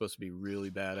one that's supposed to be really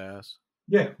badass?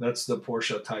 Yeah, that's the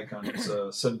Porsche Taycan. It's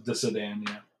the sedan,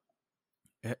 yeah.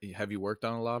 Have you worked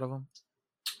on a lot of them?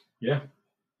 Yeah.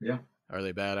 Are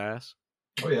they badass?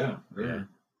 Oh, yeah.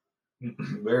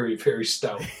 Very, very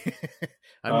stout.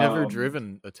 I've never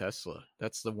driven a Tesla.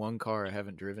 That's the one car I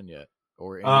haven't driven yet,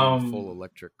 or any full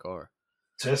electric car.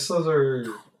 Teslas are,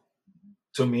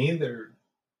 to me, they're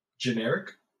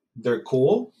generic. They're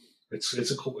cool.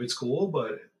 It's cool,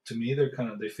 but to me,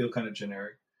 they feel kind of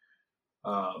generic.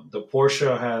 The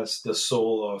Porsche has the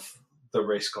soul of the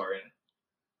race car in it.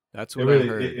 That's what I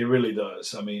heard. It really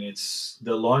does. I mean, it's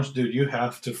the launch, dude. You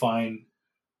have to find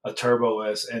a Turbo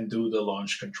S and do the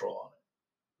launch control on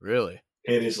it. Really?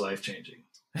 It is life changing.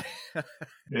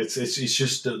 It's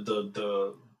just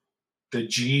the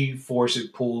G force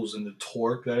it pulls and the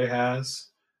torque that it has.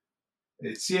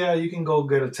 You can go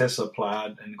get a Tesla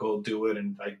Plaid and go do it,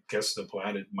 and I guess the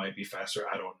Plaid it might be faster.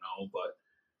 I don't know, but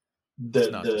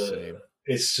it's not the same.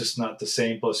 It's just not the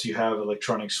same. Plus, you have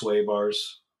electronic sway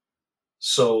bars,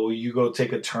 so you go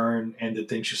take a turn and the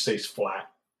thing just stays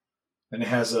flat, and it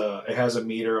has a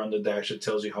meter on the dash that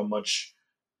tells you how much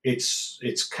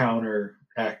it's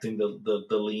counteracting the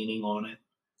leaning on it.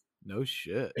 No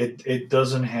shit. It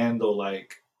doesn't handle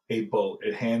like a boat.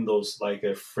 It handles like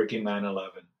a freaking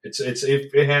 911.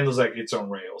 It handles like its own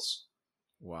rails.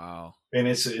 Wow. And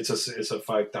it's a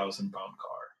 5,000 pound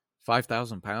car.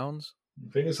 5,000 pounds?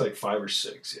 I think it's like 5 or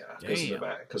 6. Yeah,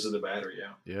 because of the battery.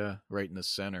 Yeah. Yeah, right in the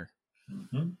center.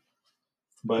 Mm-hmm.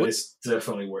 But it's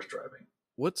definitely worth driving.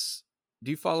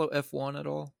 Do you follow F1 at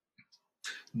all?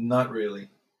 Not really.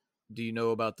 Do you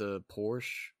know about the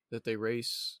Porsche that they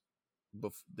race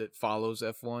that follows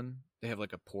F1? They have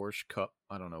like a Porsche Cup.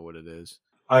 I don't know what it is.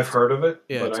 I've heard of it.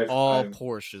 Yeah, but it's all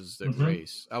Porsches that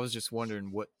race. I was just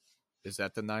wondering, what is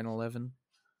that, the 911?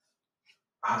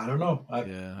 I don't know. I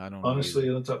don't know. Honestly,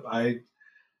 I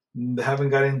haven't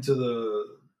got into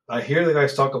I hear the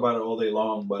guys talk about it all day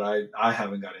long, but I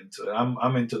haven't got into it.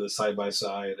 I'm into the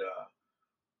side-by-side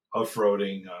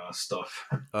off-roading stuff.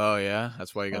 Oh, yeah?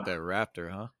 That's why you got that Raptor,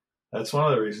 huh? That's one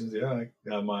of the reasons, yeah. I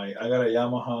got a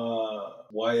Yamaha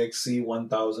YXC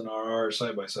 1000RR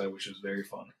side-by-side, which is very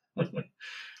fun.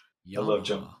 I love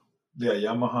jump. Yeah,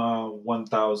 Yamaha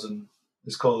 1000.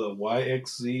 It's called a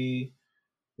YXZ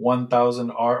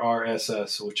 1000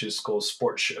 RRSS, which is called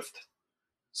Sport Shift.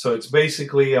 So it's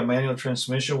basically a manual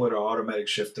transmission with an automatic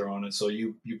shifter on it. So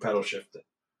you pedal shift it.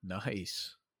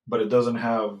 Nice. But it doesn't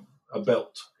have a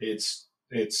belt. It's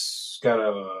got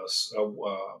a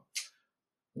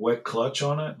wet clutch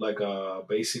on it, like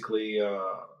basically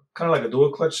kind of like a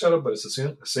dual clutch setup, but it's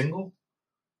a single.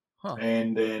 Huh.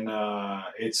 And then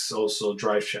it's also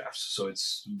drive shafts, so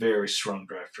it's very strong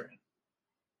drivetrain.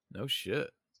 No shit.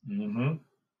 Mm-hmm.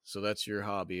 So that's your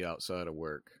hobby outside of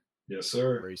work? Yes,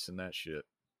 sir. Racing that shit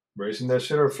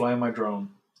or flying my drone.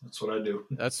 That's what I do.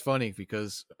 That's funny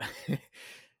because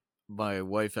my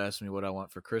wife asked me what I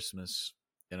want for Christmas,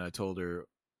 and I told her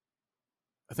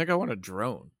I think I want a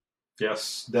drone.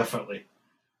 Yes, definitely.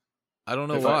 I don't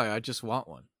know why. I just want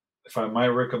one. If I might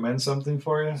recommend something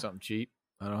for you, something cheap.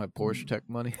 I don't have Porsche Tech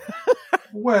money.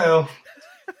 Well,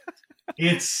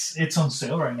 it's on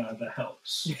sale right now. That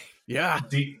helps. Yeah.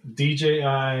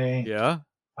 DJI. Yeah.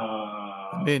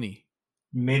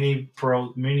 Mini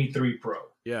 3 Pro.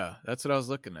 Yeah, that's what I was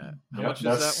looking at. How much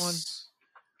is that one?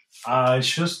 I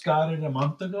just got it a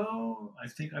month ago. I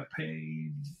think I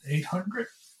paid $800.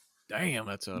 Damn,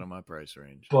 that's out of my price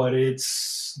range. But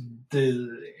it's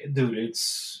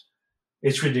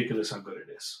ridiculous how good it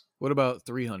is. What about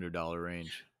 $300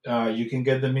 range? You can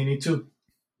get the Mini 2.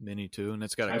 Mini 2, and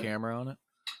it's got a camera on it?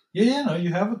 Yeah, no,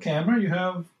 you have a camera.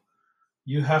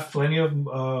 You have plenty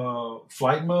of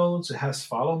flight modes. It has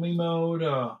follow me mode.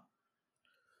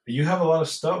 You have a lot of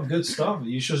stuff, good stuff.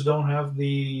 You just don't have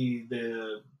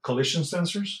the collision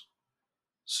sensors,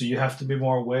 so you have to be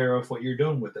more aware of what you're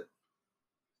doing with it.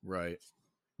 Right.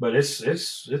 But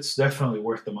it's definitely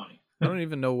worth the money. I don't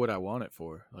even know what I want it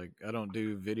for. Like, I don't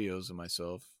do videos of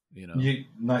myself, you know.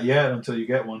 Not yet until you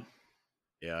get one.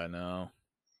 Yeah, I know.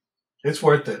 It's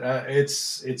worth it.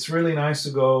 It's really nice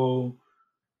to go.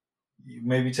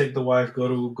 Maybe take the wife, go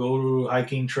to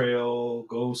hiking trail,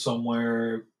 go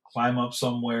somewhere, climb up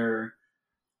somewhere,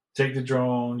 take the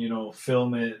drone,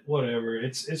 film it, whatever.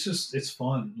 It's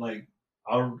fun. Like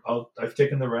I've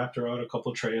taken the Raptor out a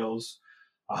couple trails.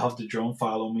 I'll have the drone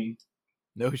follow me.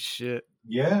 No shit.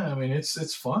 Yeah, I mean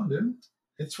it's fun, dude.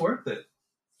 It's worth it.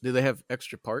 Do they have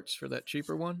extra parts for that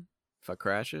cheaper one if I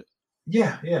crash it?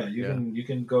 Yeah. You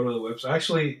can go to the website.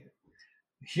 Actually,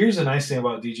 here's the nice thing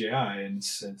about DJI, and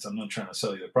since I'm not trying to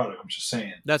sell you the product, I'm just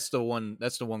saying that's the one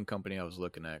company I was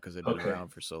looking at because they've been around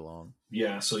for so long.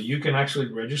 Yeah, so you can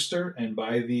actually register and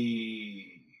buy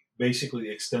basically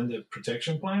the extended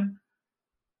protection plan,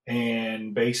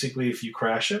 and basically if you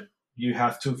crash it, you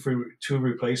have two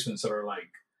replacements that are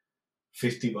like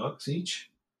 $50 each.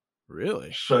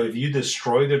 Really? So if you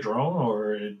destroy the drone,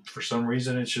 or for some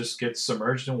reason it just gets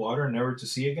submerged in water and never to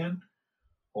see again,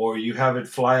 or you have it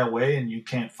fly away and you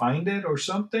can't find it or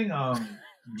something,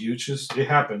 it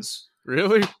happens.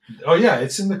 Really? Oh yeah,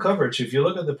 it's in the coverage. If you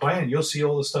look at the plan, you'll see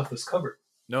all the stuff that's covered.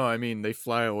 No, I mean they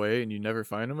fly away and you never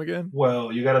find them again?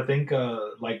 Well, you got to think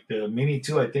like the Mini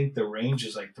 2, I think the range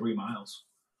is like 3 miles.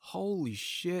 Holy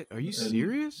shit. Are you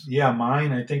serious? Yeah,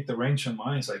 I think the range on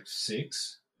mine is like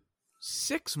 6.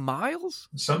 6 miles?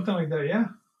 Something like that, yeah.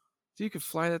 So you could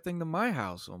fly that thing to my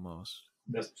house almost.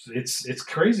 It's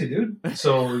crazy, dude.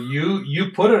 So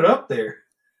you put it up there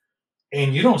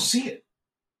and you don't see it.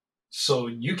 So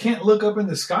you can't look up in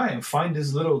the sky and find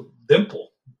this little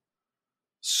dimple.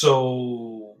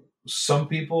 So some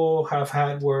people have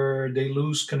had where they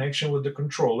lose connection with the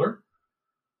controller.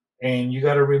 And you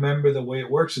got to remember the way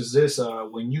it works is this: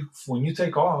 when you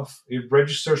take off, it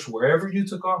registers wherever you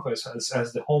took off as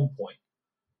the home point.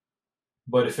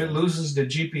 But if it loses the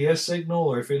GPS signal,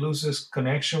 or if it loses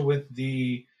connection with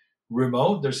the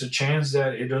remote, there's a chance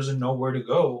that it doesn't know where to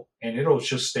go, and it'll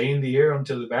just stay in the air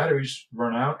until the batteries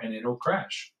run out, and it'll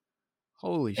crash.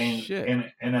 Holy shit!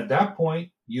 And at that point,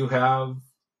 you have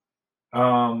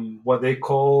what they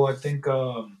call, I think,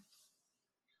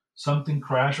 something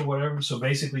crash or whatever. So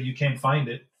basically, you can't find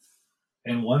it.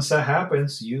 And once that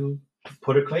happens, you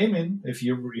put a claim in. If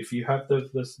you have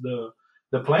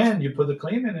the plan, you put the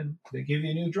claim in, and they give you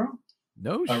a new drone.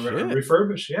 No shit.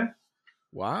 Refurbished, yeah.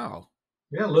 Wow.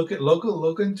 Yeah, look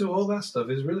into all that stuff.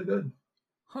 It's really good.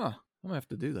 Huh. I'm gonna have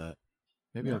to do that.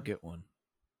 Maybe I'll get one.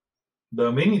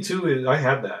 The Mini 2 I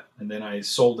had that, and then I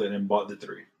sold it and bought the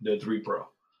 3 Pro.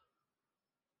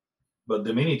 But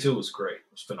the Mini 2 was great.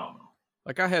 It was phenomenal.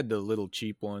 Like I had the little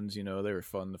cheap ones, they were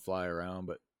fun to fly around,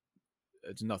 but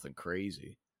it's nothing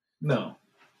crazy. No.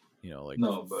 Like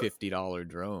 $50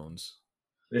 drones.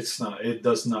 It's not. It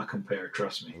does not compare.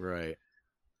 Trust me. Right.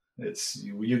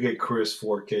 You get crisp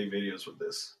 4K videos with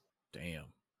this. Damn.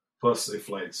 Plus the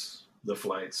flights,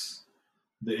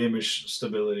 the image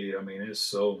stability. I mean, there's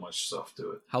so much stuff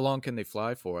to it. How long can they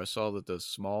fly for? I saw that the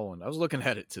small one. I was looking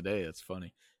at it today. It's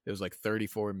funny. It was like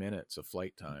 34 minutes of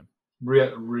flight time.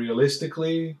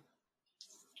 Realistically,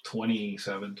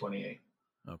 27, 28.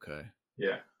 Okay.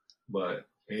 Yeah, but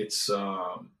it's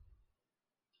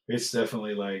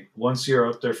definitely like once you're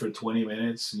up there for 20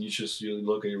 minutes and you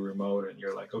look at your remote and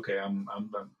you're like, okay,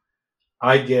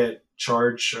 I get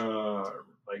charge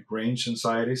like range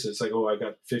anxiety. So it's like, oh, I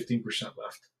got 15%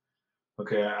 left.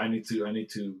 Okay, it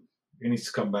needs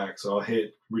to come back. So I'll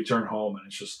hit return home and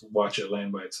it's just watch it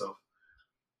land by itself.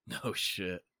 No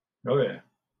shit. Oh yeah.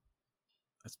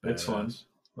 That's badass. It's fun.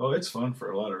 Oh, it's fun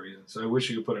for a lot of reasons. I wish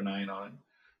you could put a 9 on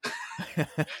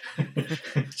it.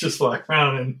 Just fly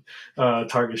around and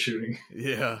target shooting.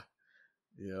 Yeah.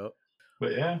 Yep.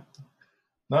 But yeah.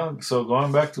 No, so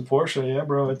going back to Porsche, yeah,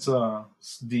 bro, it's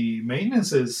the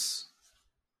maintenance is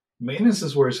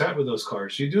where it's at with those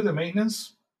cars. You do the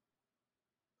maintenance,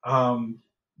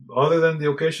 other than the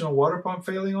occasional water pump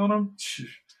failing on them,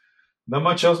 not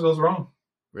much else goes wrong.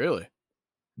 Really?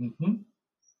 Mm-hmm.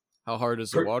 How hard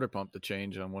is the water pump to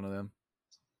change on one of them?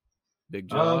 Big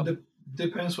job?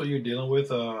 Depends what you're dealing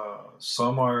with.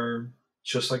 Some are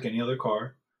just like any other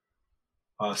car.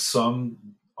 Some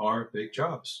are big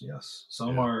jobs. Yes,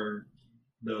 some are.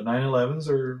 The 911s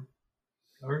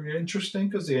are interesting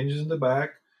because the engine's in the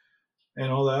back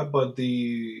and all that, but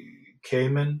the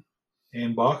Cayman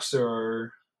and Boxster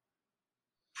are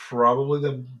probably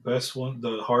the best one,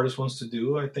 the hardest ones to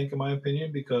do, I think, in my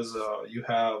opinion, because you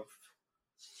have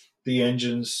the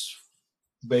engines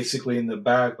basically in the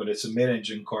back, but it's a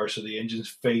mid-engine car, so the engine's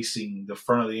facing the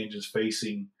front of the engine's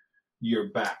facing your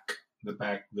back, the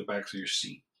backs of your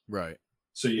seat. Right.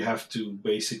 So you have to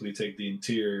basically take the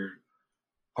interior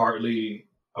partly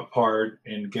apart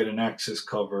and get an access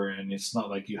cover, and it's not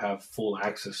like you have full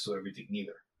access to everything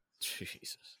either.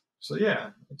 Jesus. So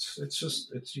yeah, it's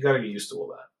just you got to get used to all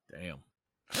that. Damn.